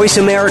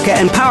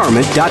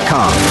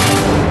 VoiceAmericaEmpowerment.com.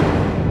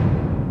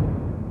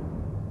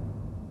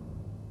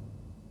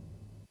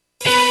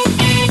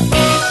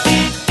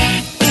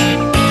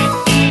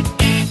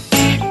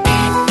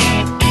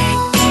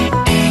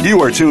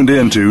 You are tuned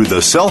in to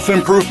The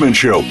Self-Improvement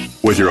Show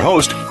with your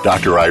host,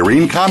 Dr.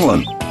 Irene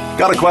Conlon.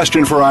 Got a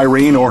question for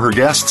Irene or her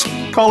guests?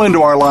 Call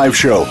into our live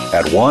show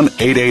at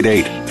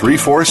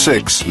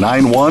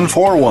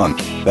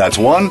 1-888-346-9141. That's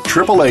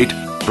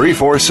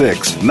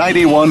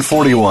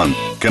 1-888-346-9141.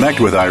 Connect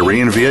with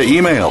Irene via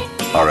email.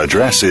 Our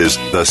address is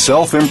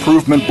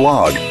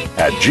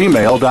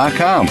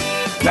theselfimprovement@gmail.com.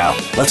 Now,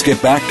 let's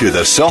get back to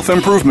The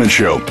Self-Improvement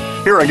Show.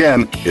 Here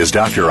again is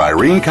Dr.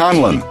 Irene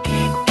Conlon.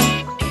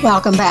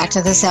 Welcome back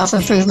to the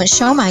Self-Improvement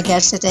Show. My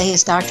guest today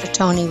is Dr.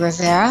 Tony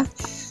Rivera.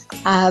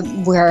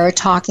 We're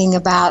talking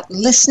about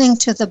listening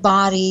to the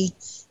body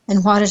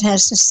and what it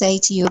has to say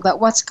to you, about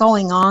what's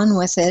going on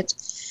with it.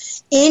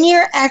 In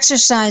your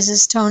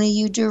exercises, Tony,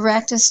 you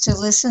direct us to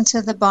listen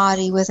to the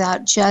body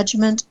without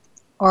judgment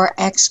or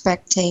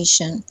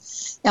expectation.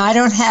 Now, I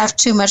don't have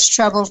too much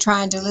trouble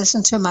trying to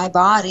listen to my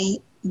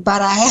body,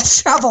 but I have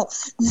trouble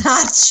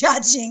not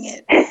judging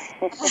it.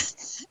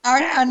 Or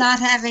not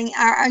having,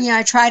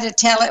 I try to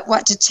tell it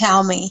what to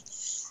tell me.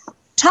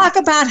 Talk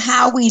about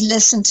how we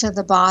listen to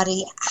the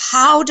body.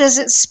 How does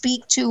it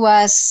speak to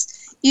us?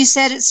 You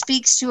said it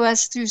speaks to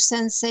us through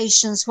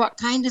sensations. What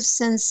kind of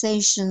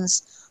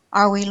sensations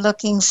are we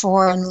looking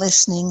for and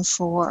listening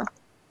for?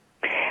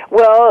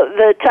 Well,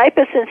 the type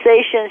of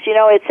sensations,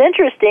 it's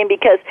interesting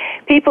because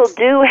people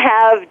do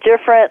have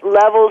different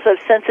levels of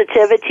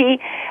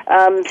sensitivity.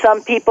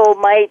 Some people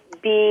might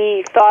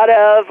be thought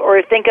of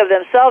or think of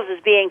themselves as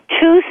being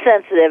too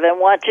sensitive and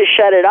want to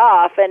shut it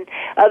off, and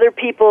other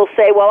people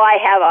say, well, I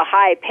have a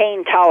high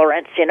pain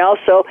tolerance,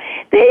 so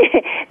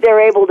they're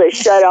able to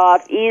shut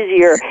off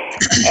easier.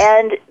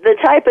 And the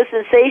type of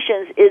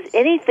sensations is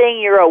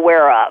anything you're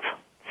aware of.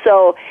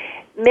 So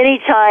many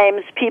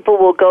times people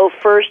will go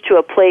first to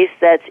a place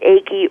that's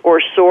achy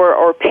or sore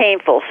or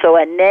painful, so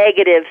a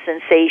negative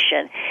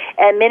sensation.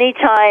 And many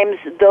times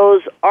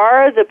those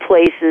are the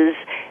places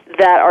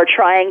that are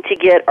trying to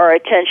get our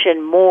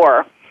attention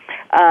more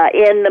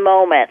in the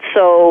moment.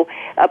 So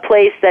a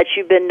place that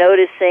you've been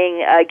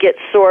noticing gets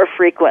sore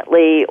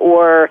frequently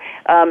or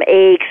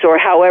aches, or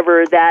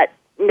however that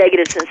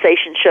negative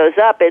sensation shows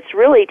up, it's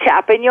really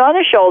tapping you on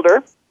the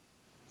shoulder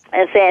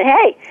and saying,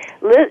 hey,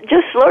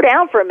 just slow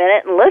down for a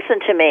minute and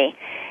listen to me.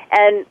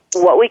 And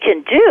what we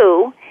can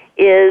do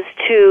is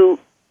to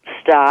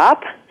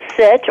stop,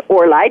 sit,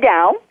 or lie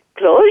down,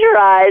 close your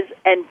eyes,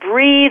 and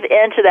breathe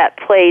into that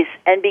place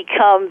and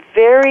become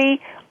very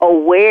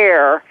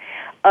aware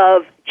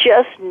of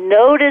just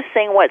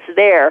noticing what's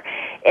there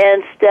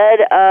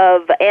instead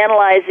of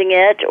analyzing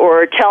it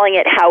or telling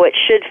it how it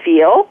should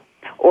feel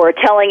or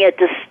telling it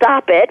to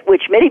stop it,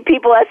 which many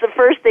people, that's the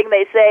first thing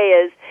they say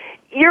is,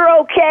 you're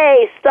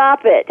okay,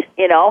 stop it,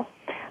 and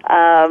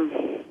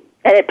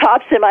it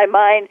pops in my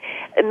mind.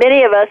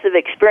 Many of us have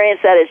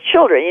experienced that as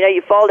children.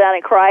 You fall down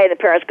and cry, and the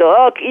parents go,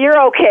 oh, you're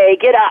okay,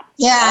 get up.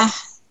 Yeah.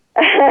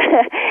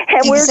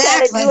 And we're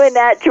kind of doing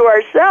that to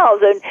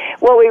ourselves. And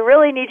what we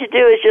really need to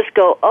do is just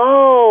go,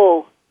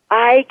 oh,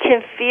 I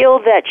can feel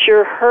that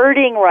you're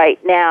hurting right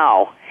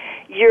now.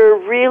 You're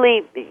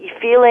really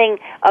feeling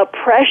a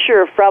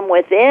pressure from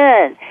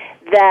within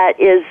that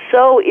is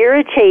so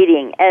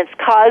irritating, and it's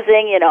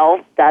causing,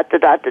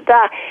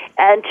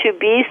 and to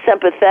be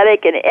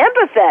sympathetic and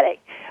empathetic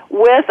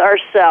with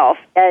ourselves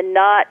and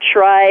not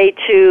try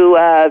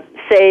to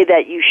say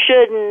that you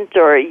shouldn't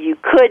or you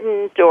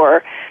couldn't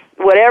or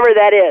whatever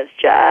that is.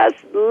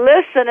 Just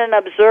listen and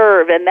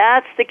observe, and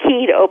that's the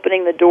key to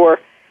opening the door.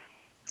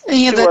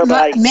 Yeah,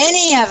 but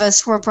many of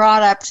us were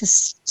brought up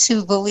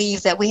to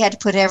believe that we had to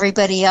put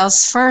everybody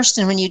else first,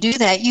 and when you do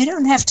that, you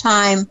don't have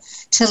time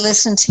to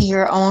listen to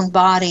your own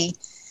body.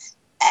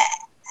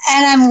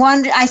 And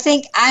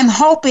I'm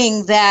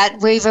hoping that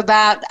we've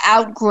about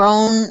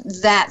outgrown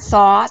that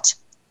thought,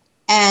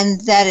 and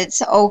that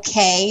it's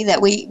okay,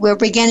 that we're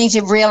beginning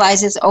to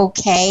realize it's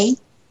okay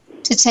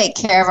to take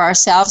care of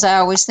ourselves. I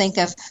always think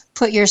of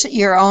put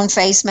your own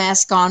face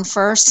mask on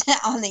first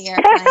on the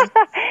airplane.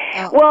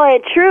 Well,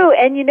 and true.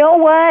 And you know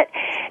what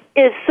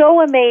is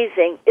so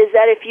amazing is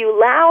that if you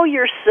allow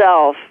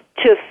yourself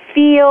to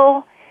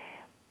feel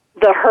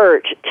the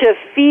hurt, to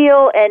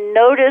feel and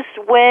notice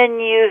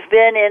when you've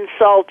been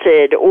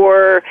insulted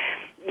or,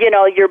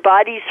 your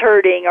body's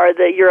hurting or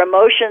your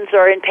emotions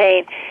are in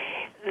pain,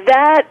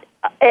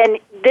 and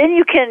then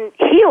you can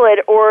heal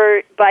it,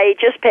 or by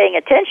just paying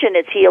attention,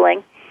 it's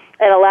healing,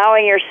 and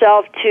allowing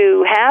yourself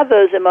to have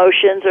those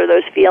emotions or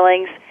those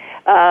feelings.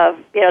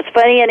 It's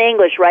funny in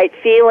English, right?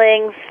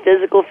 Feelings,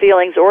 physical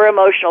feelings, or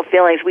emotional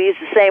feelings. We use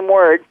the same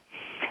word.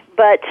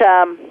 But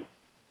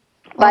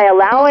by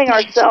allowing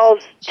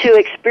ourselves to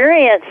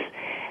experience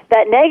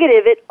that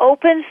negative, it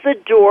opens the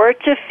door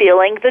to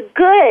feeling the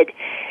good.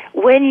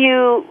 When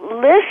you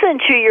listen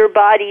to your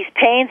body's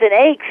pains and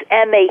aches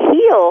and they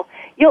heal,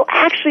 you'll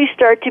actually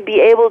start to be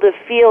able to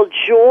feel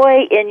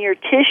joy in your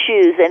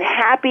tissues and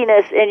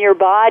happiness in your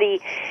body.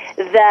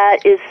 That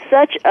is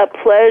such a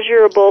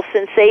pleasurable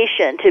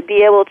sensation, to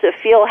be able to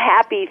feel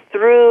happy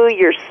through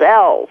your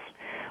cells,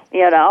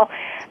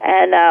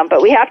 And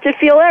but we have to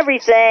feel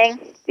everything,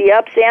 the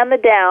ups and the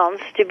downs,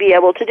 to be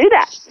able to do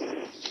that.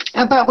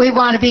 But we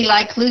want to be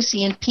like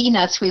Lucy and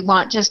Peanuts. We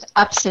want just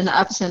ups and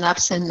ups and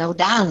ups and no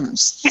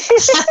downs.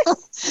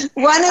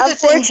 One of the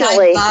things I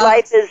love,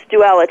 life is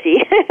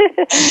duality.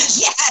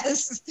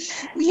 Yes.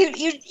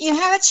 You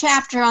have a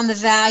chapter on the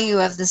value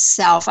of the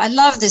self. I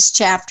love this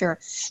chapter.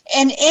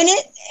 And in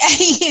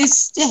it, you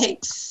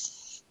state,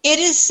 it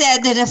is said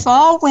that if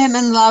all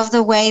women loved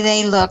the way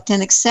they looked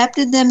and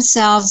accepted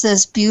themselves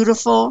as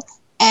beautiful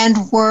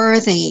and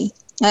worthy,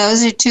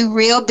 those are two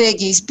real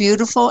biggies,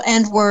 beautiful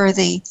and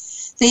worthy,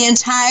 the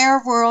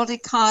entire world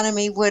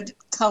economy would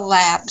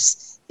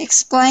collapse.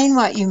 Explain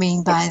what you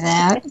mean by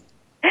that.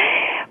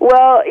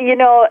 Well,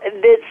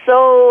 it's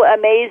so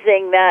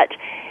amazing that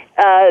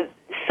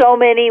so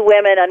many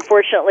women,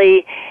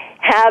 unfortunately,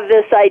 have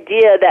this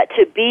idea that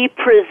to be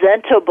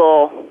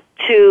presentable,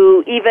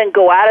 to even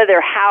go out of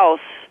their house,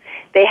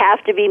 they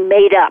have to be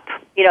made up.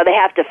 They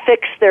have to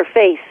fix their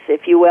face,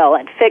 if you will,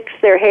 and fix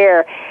their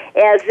hair,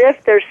 as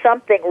if there's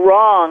something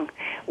wrong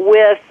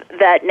with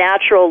that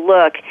natural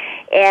look.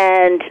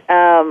 And,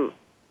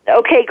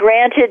 okay,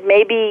 granted,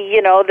 maybe,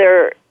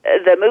 they're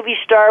the movie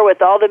star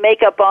with all the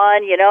makeup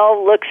on,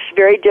 looks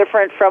very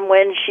different from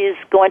when she's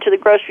going to the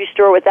grocery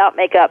store without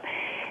makeup.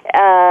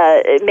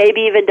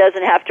 Maybe even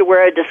doesn't have to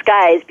wear a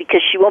disguise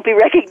because she won't be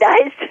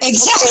recognized.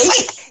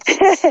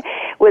 Exactly.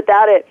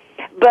 Without it.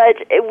 But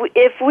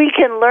if we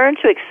can learn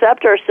to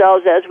accept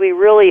ourselves as we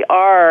really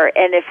are,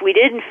 and if we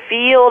didn't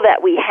feel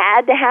that we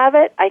had to have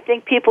it, I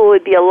think people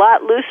would be a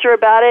lot looser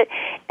about it.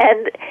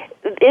 And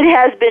it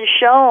has been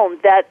shown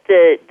that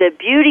the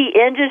beauty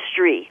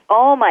industry,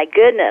 oh my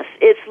goodness,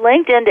 it's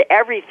linked into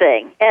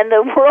everything. And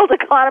the world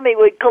economy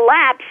would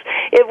collapse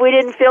if we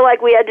didn't feel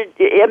like we had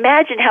to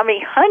imagine how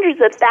many hundreds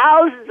of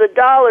thousands of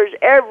dollars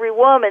every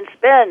woman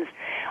spends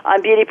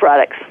on beauty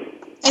products.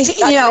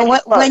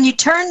 When you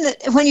turn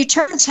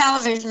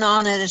television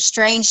on at a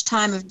strange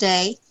time of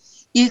day,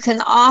 you can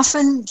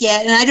often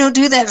get, and I don't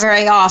do that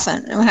very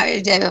often.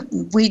 I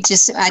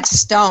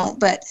just don't.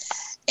 But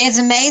it's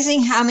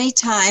amazing how many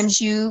times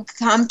you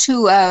come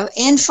to an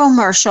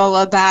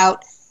infomercial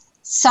about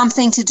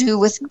something to do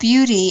with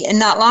beauty. And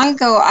not long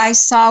ago, I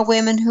saw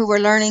women who were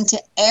learning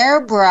to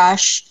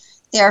airbrush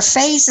their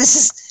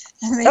faces.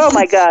 Oh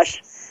my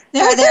gosh.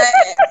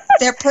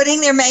 They're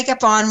putting their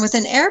makeup on with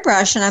an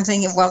airbrush, and I'm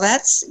thinking, well,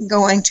 that's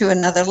going to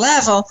another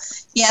level.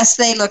 Yes,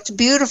 they looked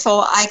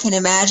beautiful. I can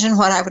imagine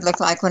what I would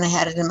look like when I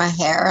had it in my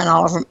hair and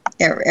all of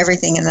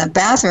everything in the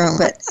bathroom.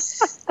 But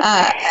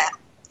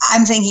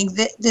I'm thinking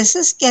this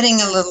is getting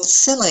a little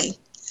silly.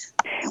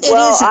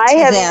 Well, I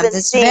have even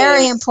It's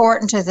very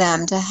important to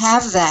them to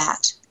have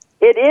that.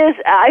 It is.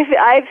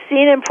 I've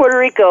seen in Puerto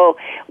Rico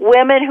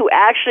women who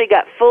actually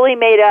got fully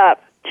made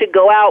up to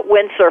go out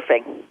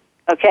windsurfing.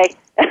 Okay.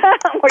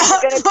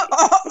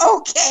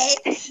 Okay,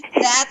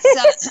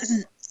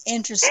 that's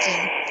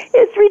Interesting.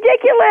 It's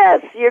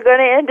ridiculous. You're going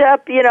to end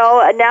up,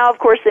 now of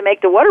course they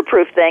make the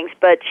waterproof things,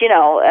 but you're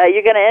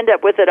going to end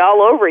up with it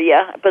all over you,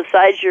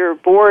 besides your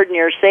board and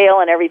your sail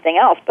and everything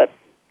else. But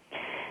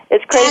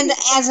it's crazy. And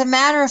as a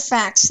matter of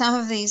fact, some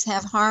of these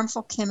have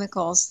harmful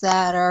chemicals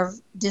that are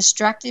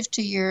destructive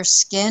to your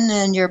skin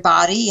and your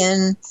body,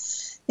 and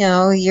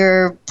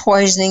you're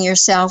poisoning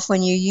yourself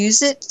when you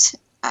use it.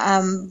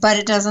 But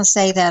it doesn't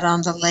say that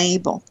on the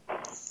label.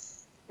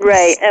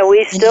 Right, and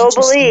we still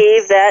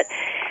believe that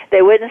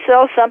they wouldn't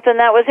sell something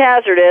that was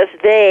hazardous.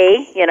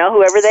 They,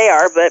 whoever they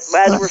are, but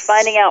as we're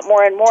finding out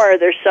more and more,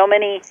 there's so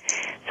many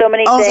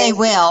things. Oh, they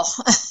will.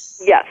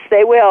 Yes,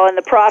 they will, and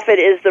the profit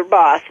is the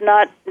boss,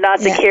 not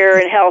the care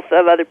and health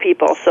of other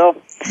people. So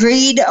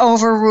greed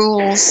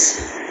overrules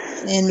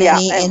in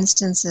many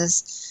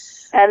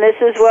instances. And this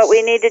is what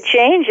we need to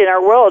change in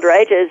our world,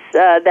 right? Is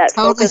that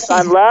focus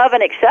on love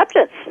and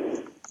acceptance.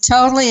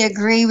 Totally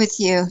agree with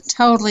you.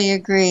 Totally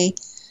agree.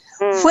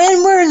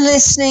 When we're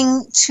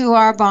listening to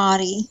our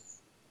body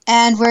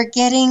and we're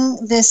getting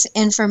this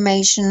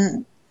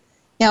information,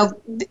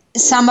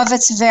 some of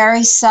it's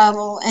very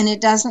subtle and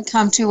it doesn't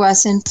come to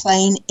us in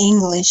plain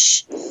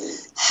English.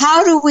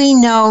 How do we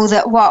know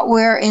that what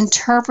we're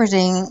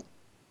interpreting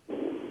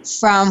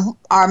from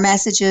our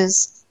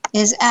messages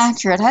is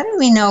accurate? How do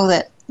we know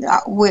that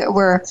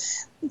we're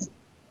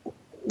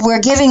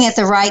giving it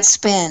the right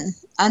spin?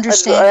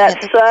 That's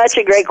such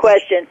a great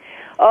question.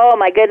 Oh,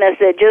 my goodness.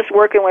 Just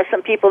working with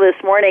some people this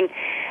morning,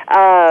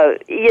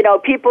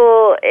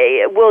 people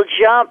will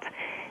jump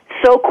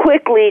so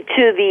quickly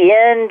to the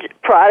end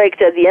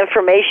product of the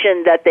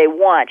information that they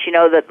want,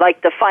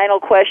 like the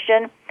final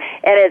question.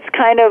 And it's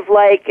kind of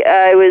like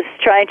I was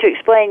trying to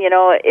explain,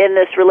 in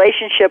this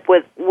relationship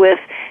with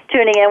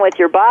tuning in with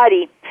your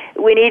body,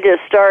 we need to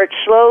start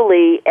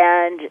slowly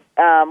and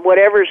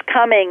whatever's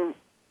coming,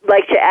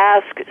 like to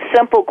ask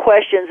simple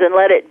questions and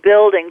let it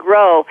build and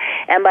grow.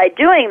 And by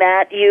doing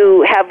that,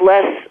 you have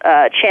less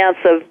chance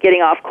of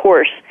getting off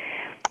course.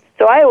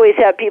 So I always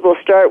have people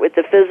start with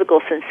the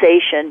physical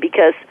sensation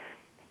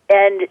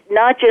and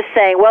not just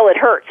saying, well, it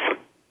hurts.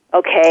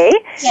 Okay.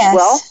 Yes.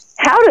 Well,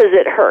 how does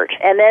it hurt?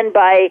 And then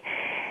by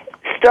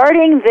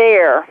starting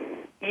there,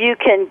 you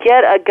can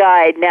get a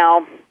guide.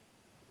 Now,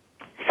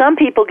 some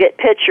people get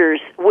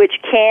pictures, which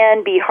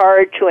can be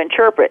hard to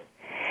interpret.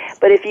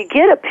 But if you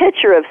get a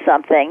picture of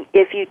something,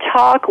 if you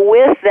talk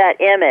with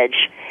that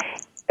image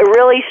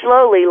really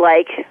slowly,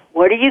 like,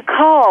 what are you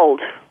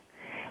called?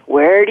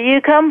 Where do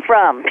you come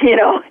from?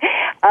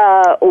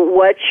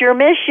 What's your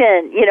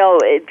mission?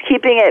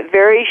 Keeping it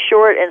very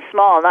short and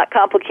small, not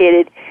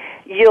complicated,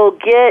 you'll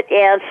get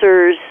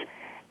answers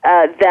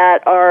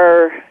that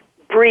are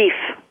brief.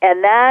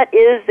 And that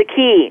is the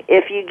key.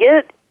 If you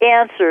get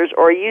answers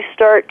or you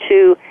start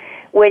to,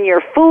 when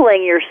you're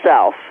fooling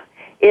yourself,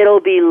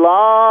 it'll be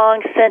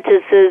long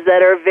sentences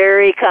that are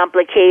very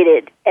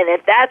complicated. And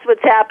if that's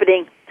what's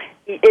happening,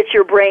 it's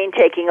your brain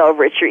taking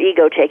over. It's your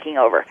ego taking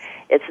over.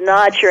 It's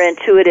not your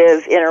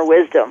intuitive inner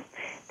wisdom.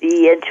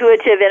 The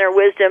intuitive inner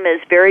wisdom is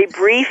very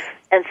brief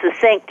and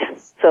succinct.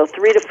 So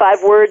 3 to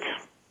 5 words.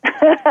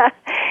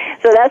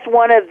 So that's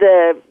one of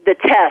the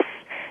tests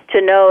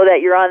to know that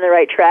you're on the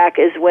right track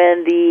is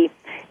when the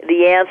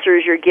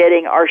answers you're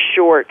getting are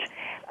short.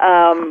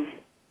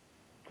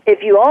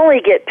 If you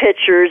only get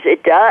pictures,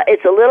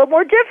 it's a little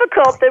more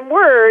difficult than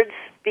words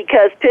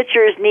because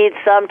pictures need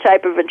some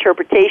type of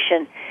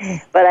interpretation.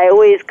 But I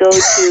always go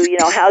to,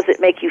 how does it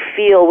make you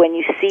feel when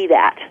you see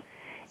that?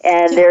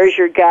 And there's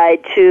your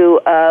guide, too,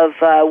 of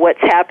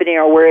what's happening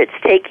or where it's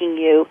taking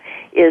you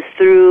is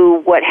through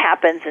what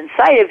happens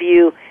inside of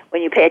you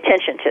when you pay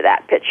attention to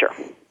that picture.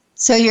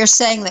 So you're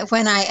saying that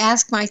when I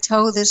asked my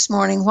toe this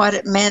morning what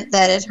it meant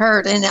that it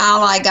hurt and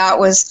all I got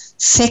was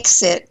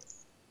fix it,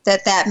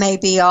 that may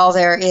be all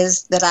there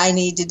is that I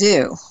need to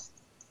do.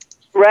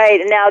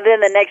 Right. Now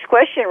then the next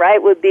question,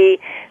 right, would be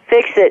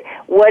fix it.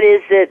 What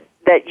is it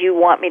that you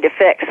want me to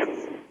fix?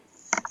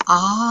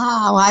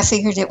 Well, I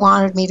figured it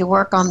wanted me to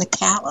work on the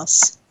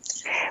callus.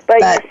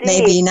 But you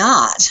see, maybe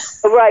not.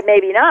 Right,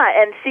 maybe not.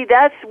 And see,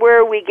 that's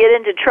where we get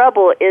into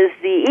trouble is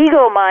the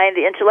ego mind,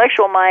 the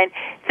intellectual mind,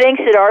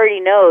 thinks it already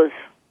knows.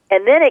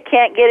 And then it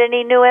can't get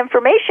any new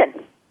information.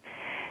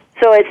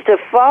 So it's to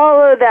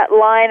follow that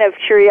line of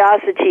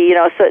curiosity,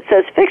 so it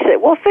says fix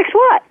it. Well, fix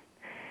what?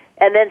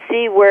 And then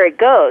see where it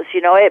goes.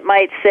 It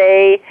might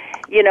say,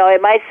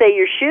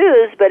 your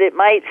shoes, but it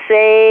might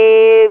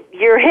say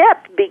your hip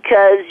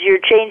because you're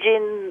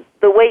changing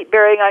the weight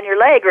bearing on your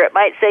leg. Or it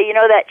might say,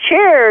 that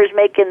chair is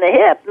making the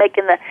hip,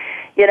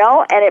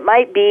 and it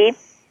might be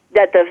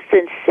that the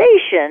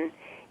sensation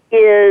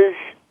is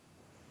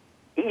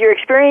you're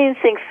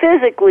experiencing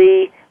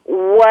physically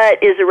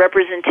what is a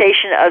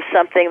representation of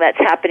something that's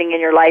happening in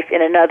your life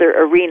in another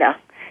arena,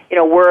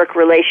 work,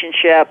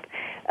 relationship,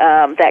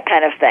 that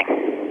kind of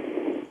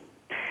thing.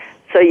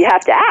 So you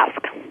have to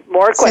ask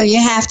more questions. So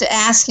you have to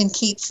ask and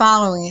keep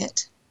following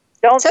it.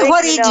 So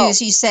what do you do?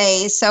 You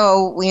say,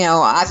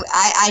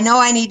 I know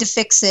I need to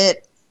fix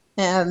it,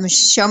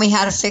 show me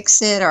how to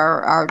fix it,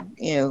 or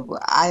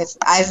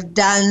I've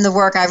done the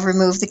work. I've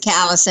removed the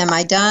callus. Am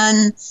I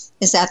done?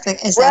 Is that the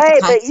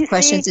kind of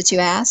questions that you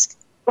ask?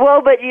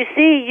 Well, but you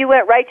see, you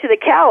went right to the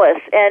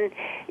callus, and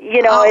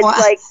it's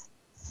like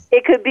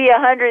it could be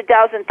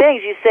 100,000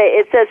 things. You say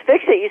it says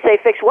fix it. You say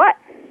fix what?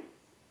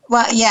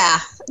 Well, yeah,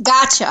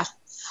 gotcha.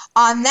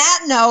 On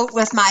that note,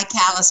 with my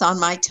callus on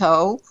my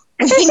toe,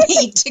 we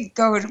need to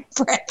go to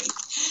break.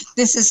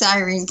 This is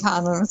Irene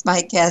Conlon with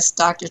my guest,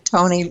 Dr.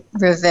 Tony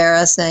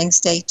Rivera, saying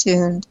stay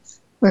tuned.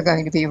 We're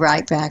going to be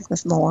right back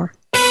with more.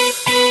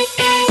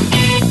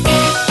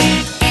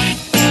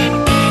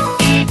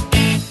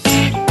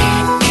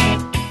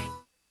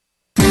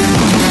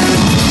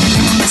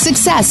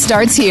 Success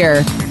starts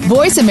here.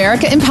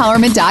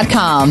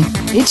 VoiceAmericaEmpowerment.com.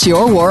 It's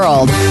your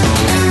world.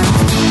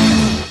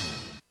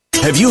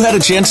 Have you had a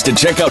chance to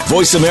check out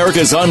Voice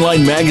America's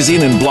online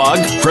magazine and blog,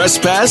 Press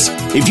Pass?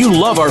 If you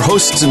love our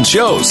hosts and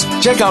shows,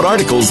 check out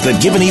articles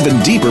that give an even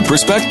deeper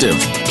perspective.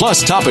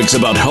 Plus topics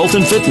about health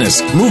and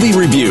fitness, movie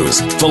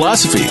reviews,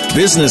 philosophy,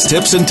 business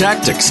tips and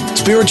tactics,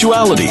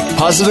 spirituality,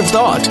 positive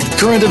thought,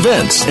 current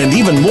events, and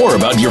even more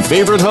about your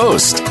favorite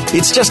host.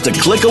 It's just a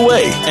click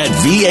away at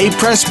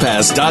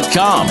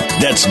vapresspass.com.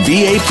 That's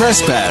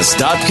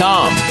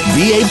vapresspass.com.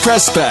 VA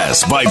Press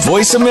Pass by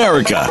Voice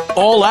America.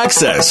 All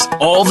access,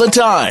 all the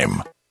time.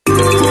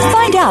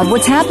 Find out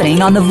what's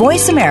happening on the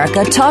Voice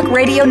America Talk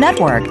Radio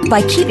Network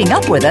by keeping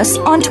up with us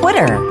on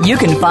Twitter. You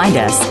can find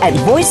us at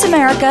Voice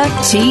America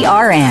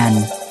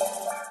TRN.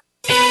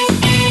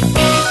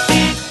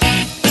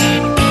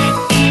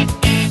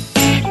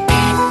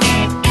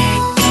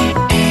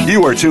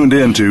 You are tuned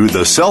in to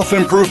The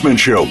Self-Improvement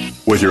Show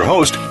with your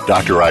host,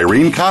 Dr.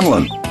 Irene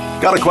Conlon.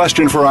 Got a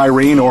question for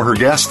Irene or her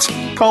guests?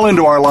 Call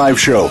into our live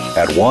show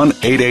at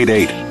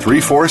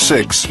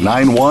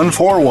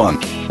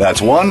 1-888-346-9141.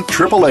 That's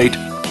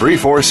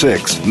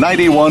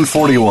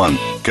 1-888-346-9141.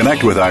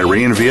 Connect with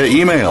Irene via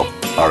email.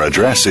 Our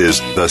address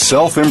is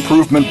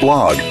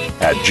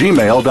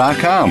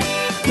theselfimprovementblog@gmail.com.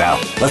 Now,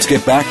 let's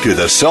get back to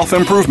The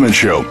Self-Improvement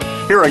Show.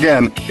 Here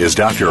again is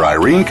Dr.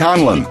 Irene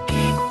Conlon.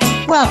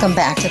 Welcome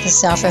back to The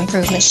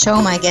Self-Improvement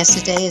Show. My guest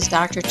today is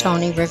Dr.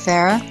 Tony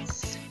Rivera.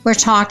 We're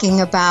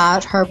talking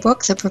about her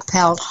book, The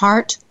Propelled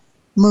Heart,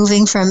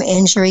 Moving from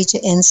Injury to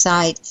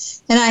Insight.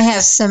 And I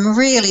have some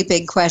really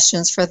big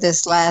questions for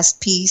this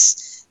last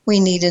piece. We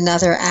need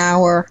another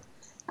hour.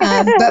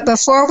 But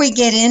before we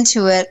get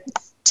into it,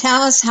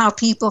 tell us how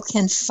people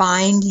can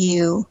find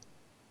you.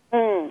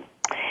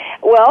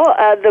 Well,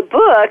 the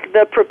book,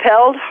 The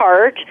Propelled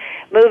Heart,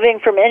 Moving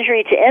from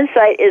Injury to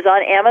Insight, is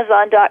on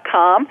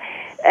Amazon.com.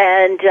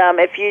 And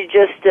if you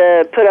just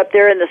put up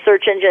there in the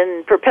search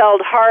engine,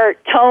 Propelled Heart,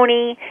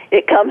 Tony,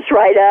 it comes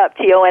right up,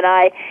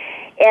 Toni.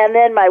 And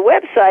then my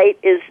website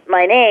is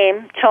my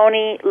name,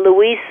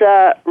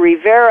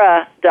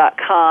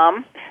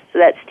 ToniLuisaRivera.com. So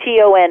that's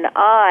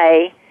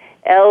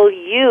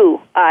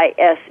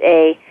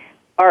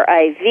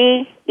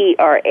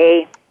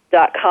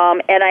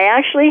ToniLuisaRivera.com. And I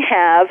actually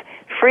have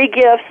free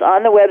gifts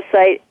on the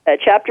website, a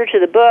chapter to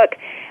the book,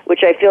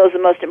 which I feel is the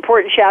most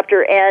important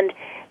chapter, and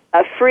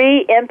a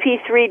free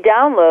MP3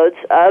 downloads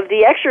of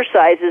the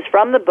exercises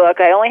from the book.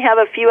 I only have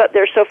a few up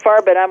there so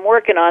far, but I'm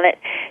working on it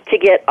to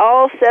get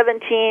all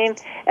 17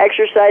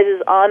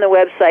 exercises on the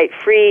website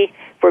free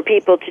for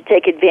people to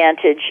take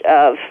advantage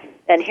of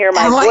and hear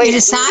my voice. I want you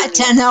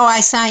to know I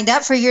signed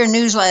up for your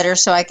newsletter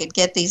so I could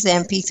get these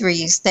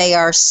MP3s.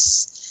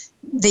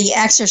 The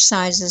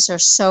exercises are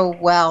so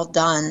well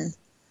done.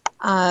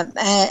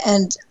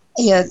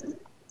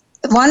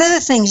 One of the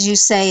things you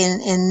say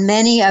in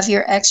many of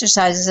your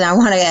exercises, and I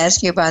want to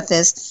ask you about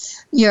this,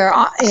 you're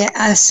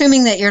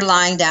assuming that you're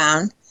lying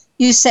down,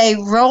 you say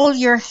roll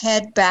your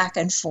head back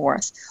and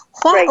forth.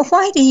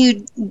 Why do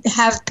you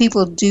have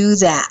people do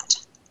that?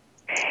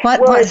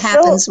 What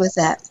happens with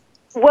that?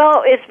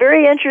 Well, it's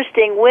very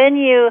interesting. When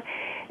you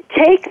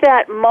take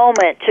that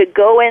moment to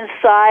go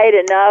inside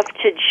enough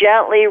to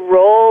gently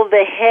roll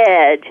the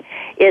head,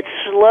 it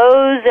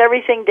slows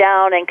everything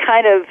down and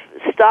kind of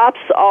stops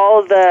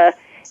all the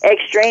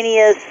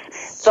extraneous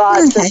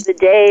thoughts of the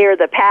day or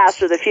the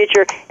past or the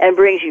future and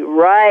brings you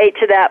right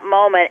to that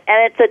moment.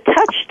 And it's a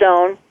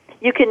touchstone.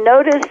 You can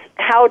notice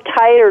how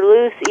tight or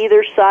loose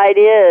either side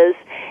is.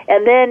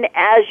 And then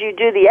as you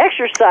do the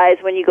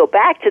exercise, when you go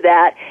back to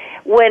that,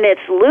 when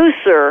it's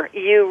looser,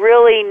 you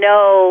really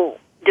know,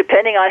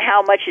 depending on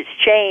how much it's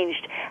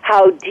changed,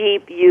 how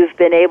deep you've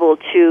been able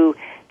to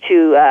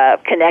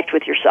connect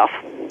with yourself.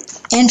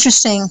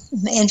 Interesting.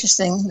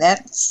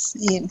 That's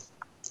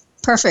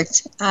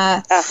perfect.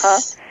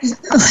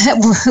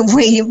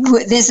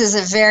 This is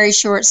a very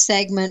short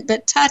segment,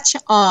 but touch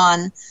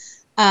on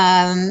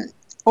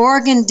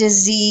organ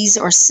disease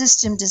or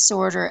system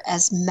disorder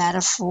as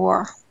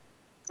metaphor.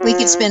 We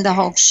could spend a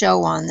whole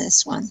show on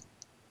this one.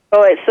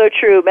 Oh, it's so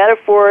true.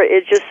 Metaphor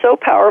is just so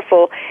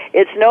powerful.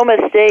 It's no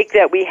mistake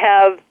that we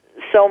have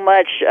so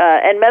much,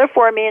 and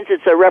metaphor means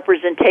it's a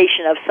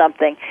representation of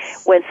something,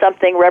 when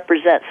something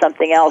represents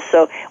something else.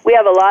 So we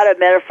have a lot of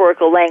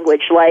metaphorical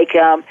language, like,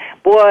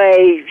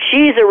 boy,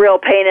 she's a real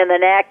pain in the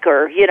neck,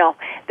 or,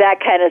 that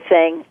kind of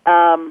thing.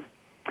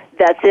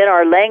 That's in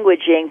our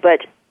languaging,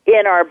 but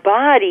in our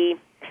body,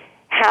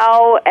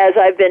 how, as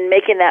I've been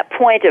making that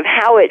point of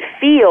how it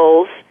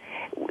feels,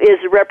 is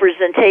a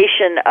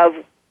representation of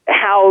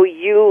how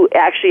you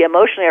actually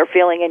emotionally are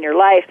feeling in your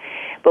life.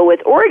 But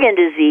with organ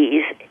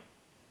disease,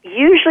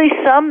 usually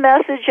some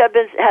message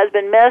has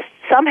been missed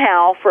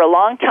somehow for a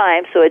long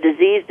time, so a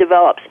disease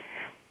develops.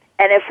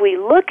 And if we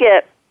look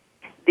at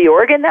the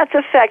organ that's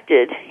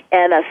affected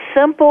and a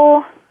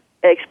simple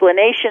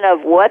explanation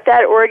of what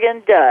that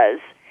organ does,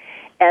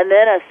 and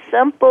then a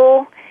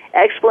simple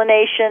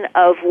explanation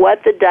of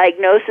what the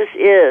diagnosis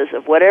is,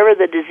 of whatever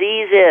the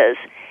disease is,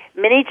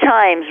 many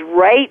times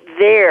right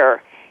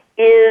there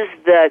is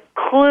the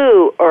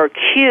clue or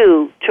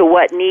cue to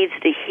what needs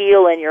to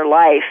heal in your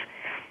life.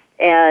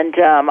 And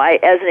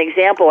as an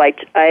example,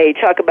 I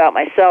talk about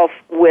myself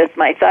with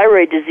my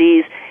thyroid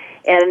disease,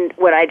 and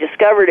when I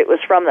discovered it was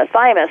from the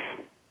thymus,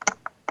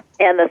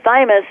 and the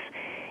thymus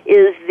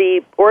is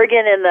the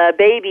organ in the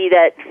baby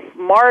that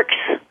marks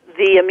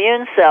the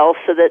immune cells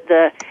so that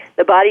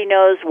the body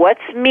knows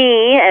what's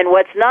me and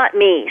what's not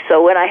me.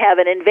 So when I have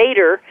an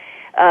invader,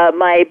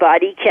 my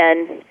body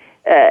can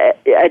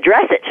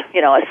address it,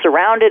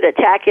 surround it,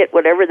 attack it,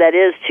 whatever that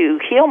is, to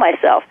heal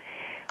myself.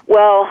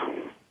 Well,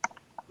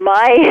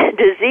 my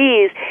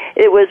disease,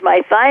 it was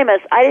my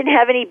thymus. I didn't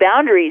have any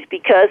boundaries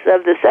because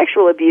of the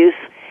sexual abuse.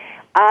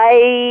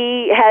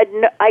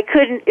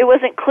 It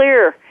wasn't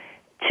clear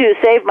to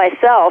save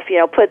myself,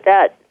 put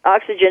that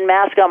oxygen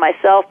mask on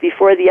myself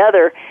before the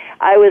other.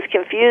 I was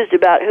confused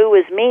about who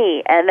was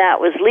me, and that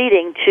was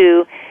leading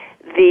to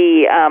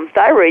the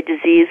thyroid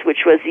disease,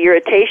 which was the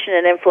irritation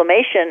and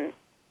inflammation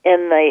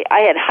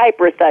I had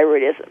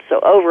hyperthyroidism, so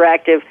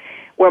overactive,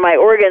 where my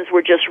organs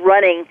were just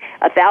running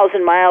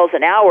 1,000 miles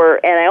an hour,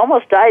 and I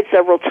almost died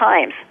several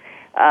times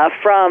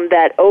from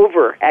that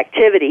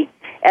overactivity.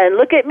 And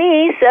look at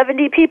me,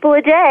 70 people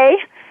a day.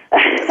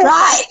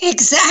 Right,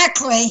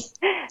 exactly.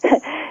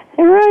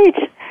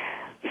 Right.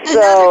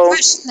 Another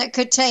question that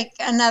could take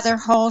another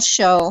whole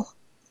show.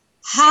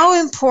 How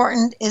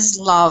important is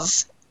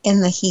love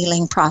in the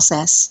healing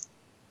process?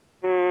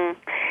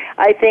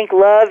 I think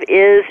love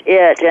is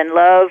it, and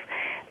love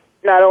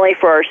not only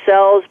for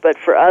ourselves but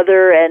for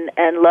other,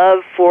 and love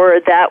for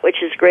that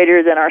which is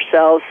greater than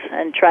ourselves,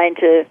 and trying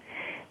to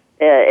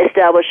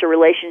establish a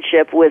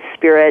relationship with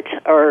Spirit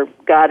or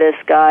Goddess,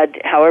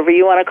 God, however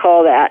you want to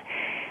call that.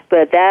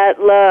 But that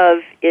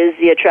love is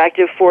the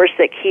attractive force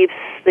that keeps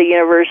the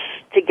universe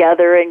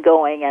together and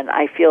going, and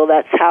I feel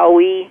that's how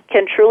we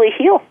can truly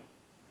heal.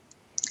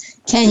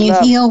 Can you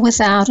heal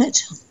without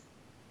it?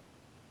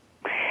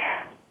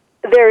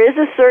 There is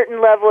a certain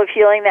level of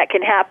healing that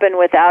can happen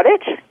without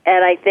it,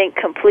 and I think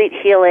complete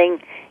healing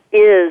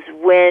is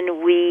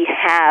when we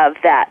have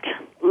that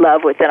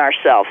love within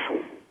ourselves.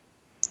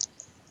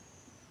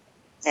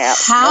 Yeah.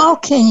 How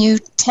can you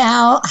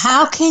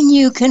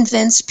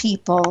convince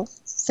people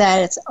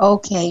that it's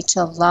okay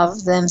to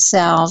love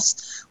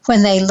themselves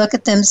when they look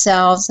at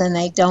themselves and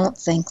they don't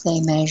think they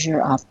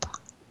measure up?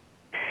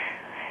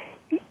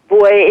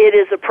 Boy, it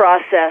is a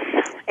process,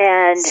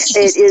 and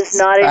it is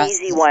not an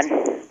easy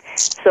one.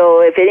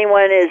 So if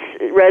anyone is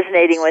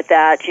resonating with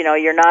that,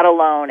 you're not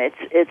alone.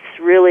 It's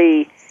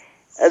really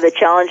the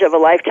challenge of a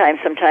lifetime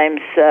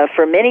sometimes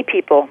for many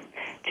people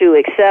to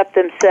accept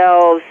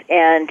themselves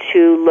and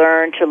to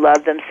learn to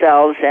love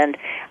themselves. And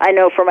I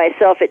know for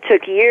myself it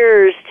took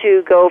years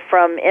to go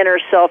from inner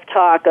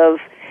self-talk of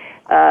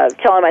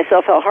telling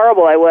myself how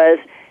horrible I was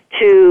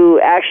to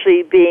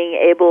actually being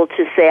able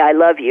to say I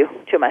love you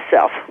to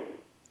myself.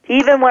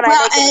 Even when I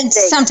make a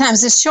mistake.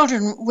 Sometimes as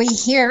children we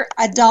hear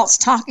adults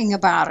talking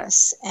about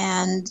us,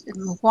 and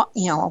what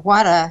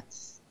a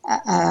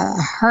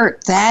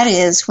hurt that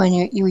is when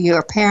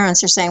your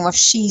parents are saying, well,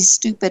 she's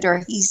stupid,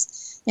 or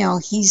he's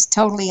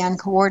totally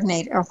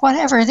uncoordinated, or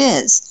whatever it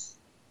is.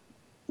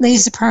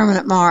 Leaves a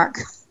permanent mark.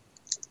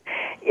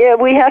 Yeah,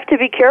 we have to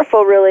be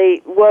careful,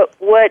 really,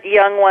 what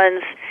young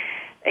ones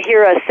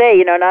hear us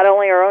say. Not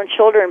only our own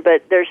children,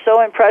 but they're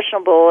so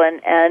impressionable,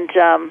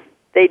 and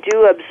they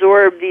do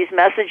absorb these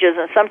messages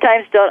and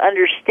sometimes don't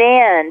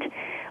understand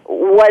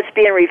what's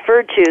being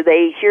referred to.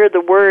 They hear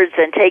the words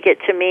and take it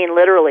to mean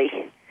literally.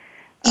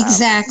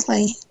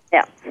 Exactly.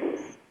 Yeah.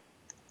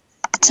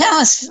 Tell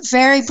us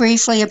very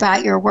briefly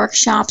about your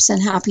workshops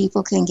and how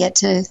people can get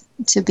to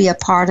be a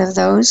part of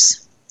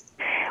those.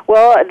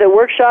 Well, the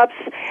workshops,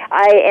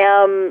 I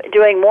am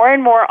doing more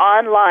and more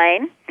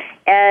online,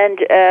 and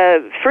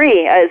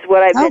free is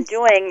what I've been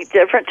doing,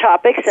 different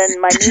topics, and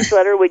my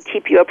newsletter would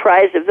keep you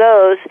apprised of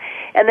those.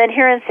 And then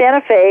here in Santa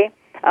Fe,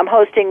 I'm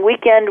hosting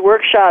weekend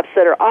workshops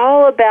that are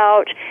all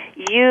about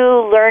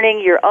you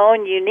learning your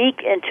own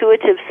unique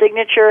intuitive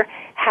signature,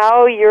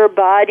 how your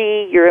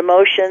body, your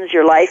emotions,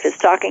 your life is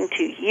talking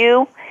to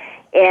you,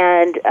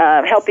 and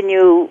helping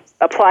you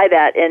apply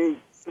that in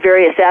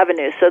various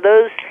avenues. So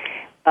those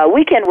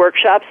weekend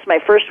workshops. My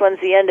first one's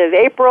the end of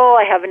April.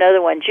 I have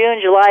another one June,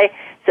 July,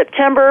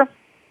 September.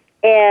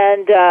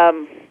 And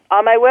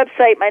on my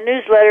website, my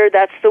newsletter,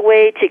 that's the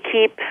way to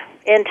keep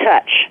in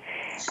touch.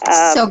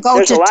 So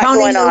go to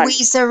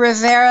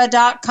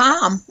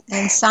TonyLuisaRivera.com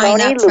and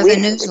sign up for the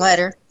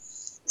newsletter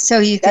so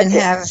you can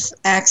have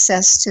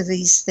access to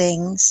these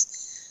things.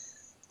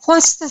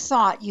 What's the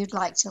thought you'd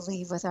like to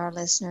leave with our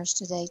listeners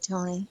today,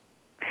 Tony?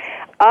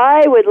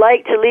 I would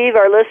like to leave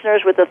our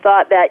listeners with the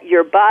thought that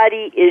your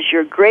body is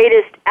your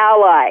greatest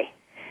ally.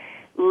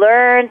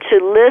 Learn to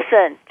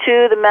listen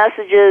to the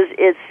messages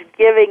it's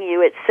giving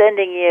you, it's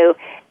sending you,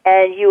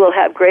 and you will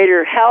have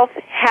greater health,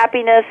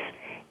 happiness,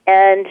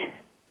 and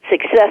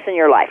success in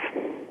your life.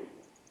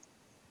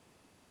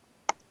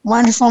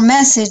 Wonderful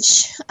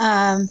message.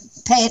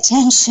 Pay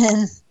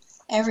attention.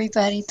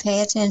 Everybody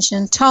pay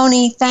attention.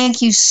 Tony,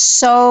 thank you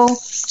so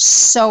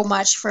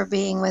much for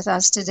being with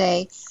us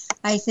today.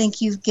 I think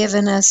you've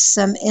given us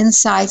some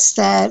insights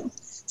that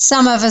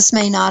some of us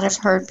may not have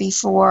heard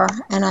before,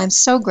 and I'm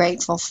so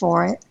grateful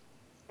for it.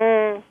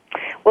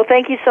 Well,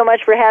 thank you so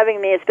much for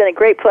having me. It's been a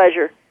great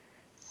pleasure.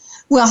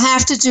 We'll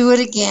have to do it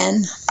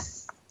again.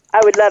 I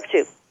would love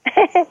to.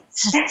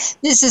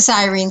 This is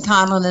Irene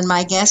Conlon and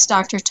my guest,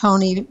 Dr.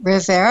 Tony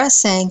Rivera,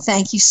 saying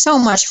thank you so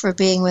much for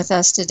being with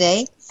us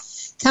today.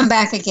 Come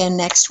back again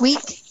next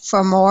week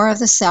for more of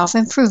the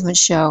Self-Improvement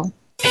Show.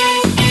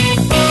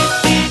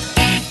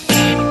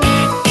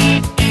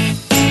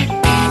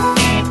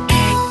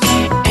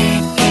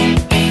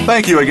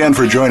 Thank you again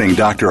for joining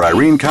Dr.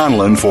 Irene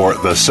Conlon for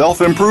The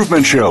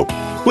Self-Improvement Show.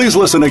 Please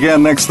listen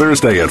again next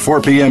Thursday at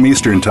 4 p.m.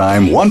 Eastern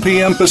Time, 1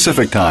 p.m.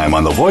 Pacific Time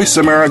on the Voice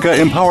America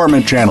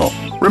Empowerment Channel.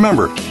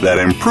 Remember that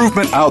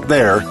improvement out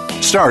there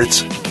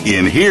starts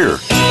in here.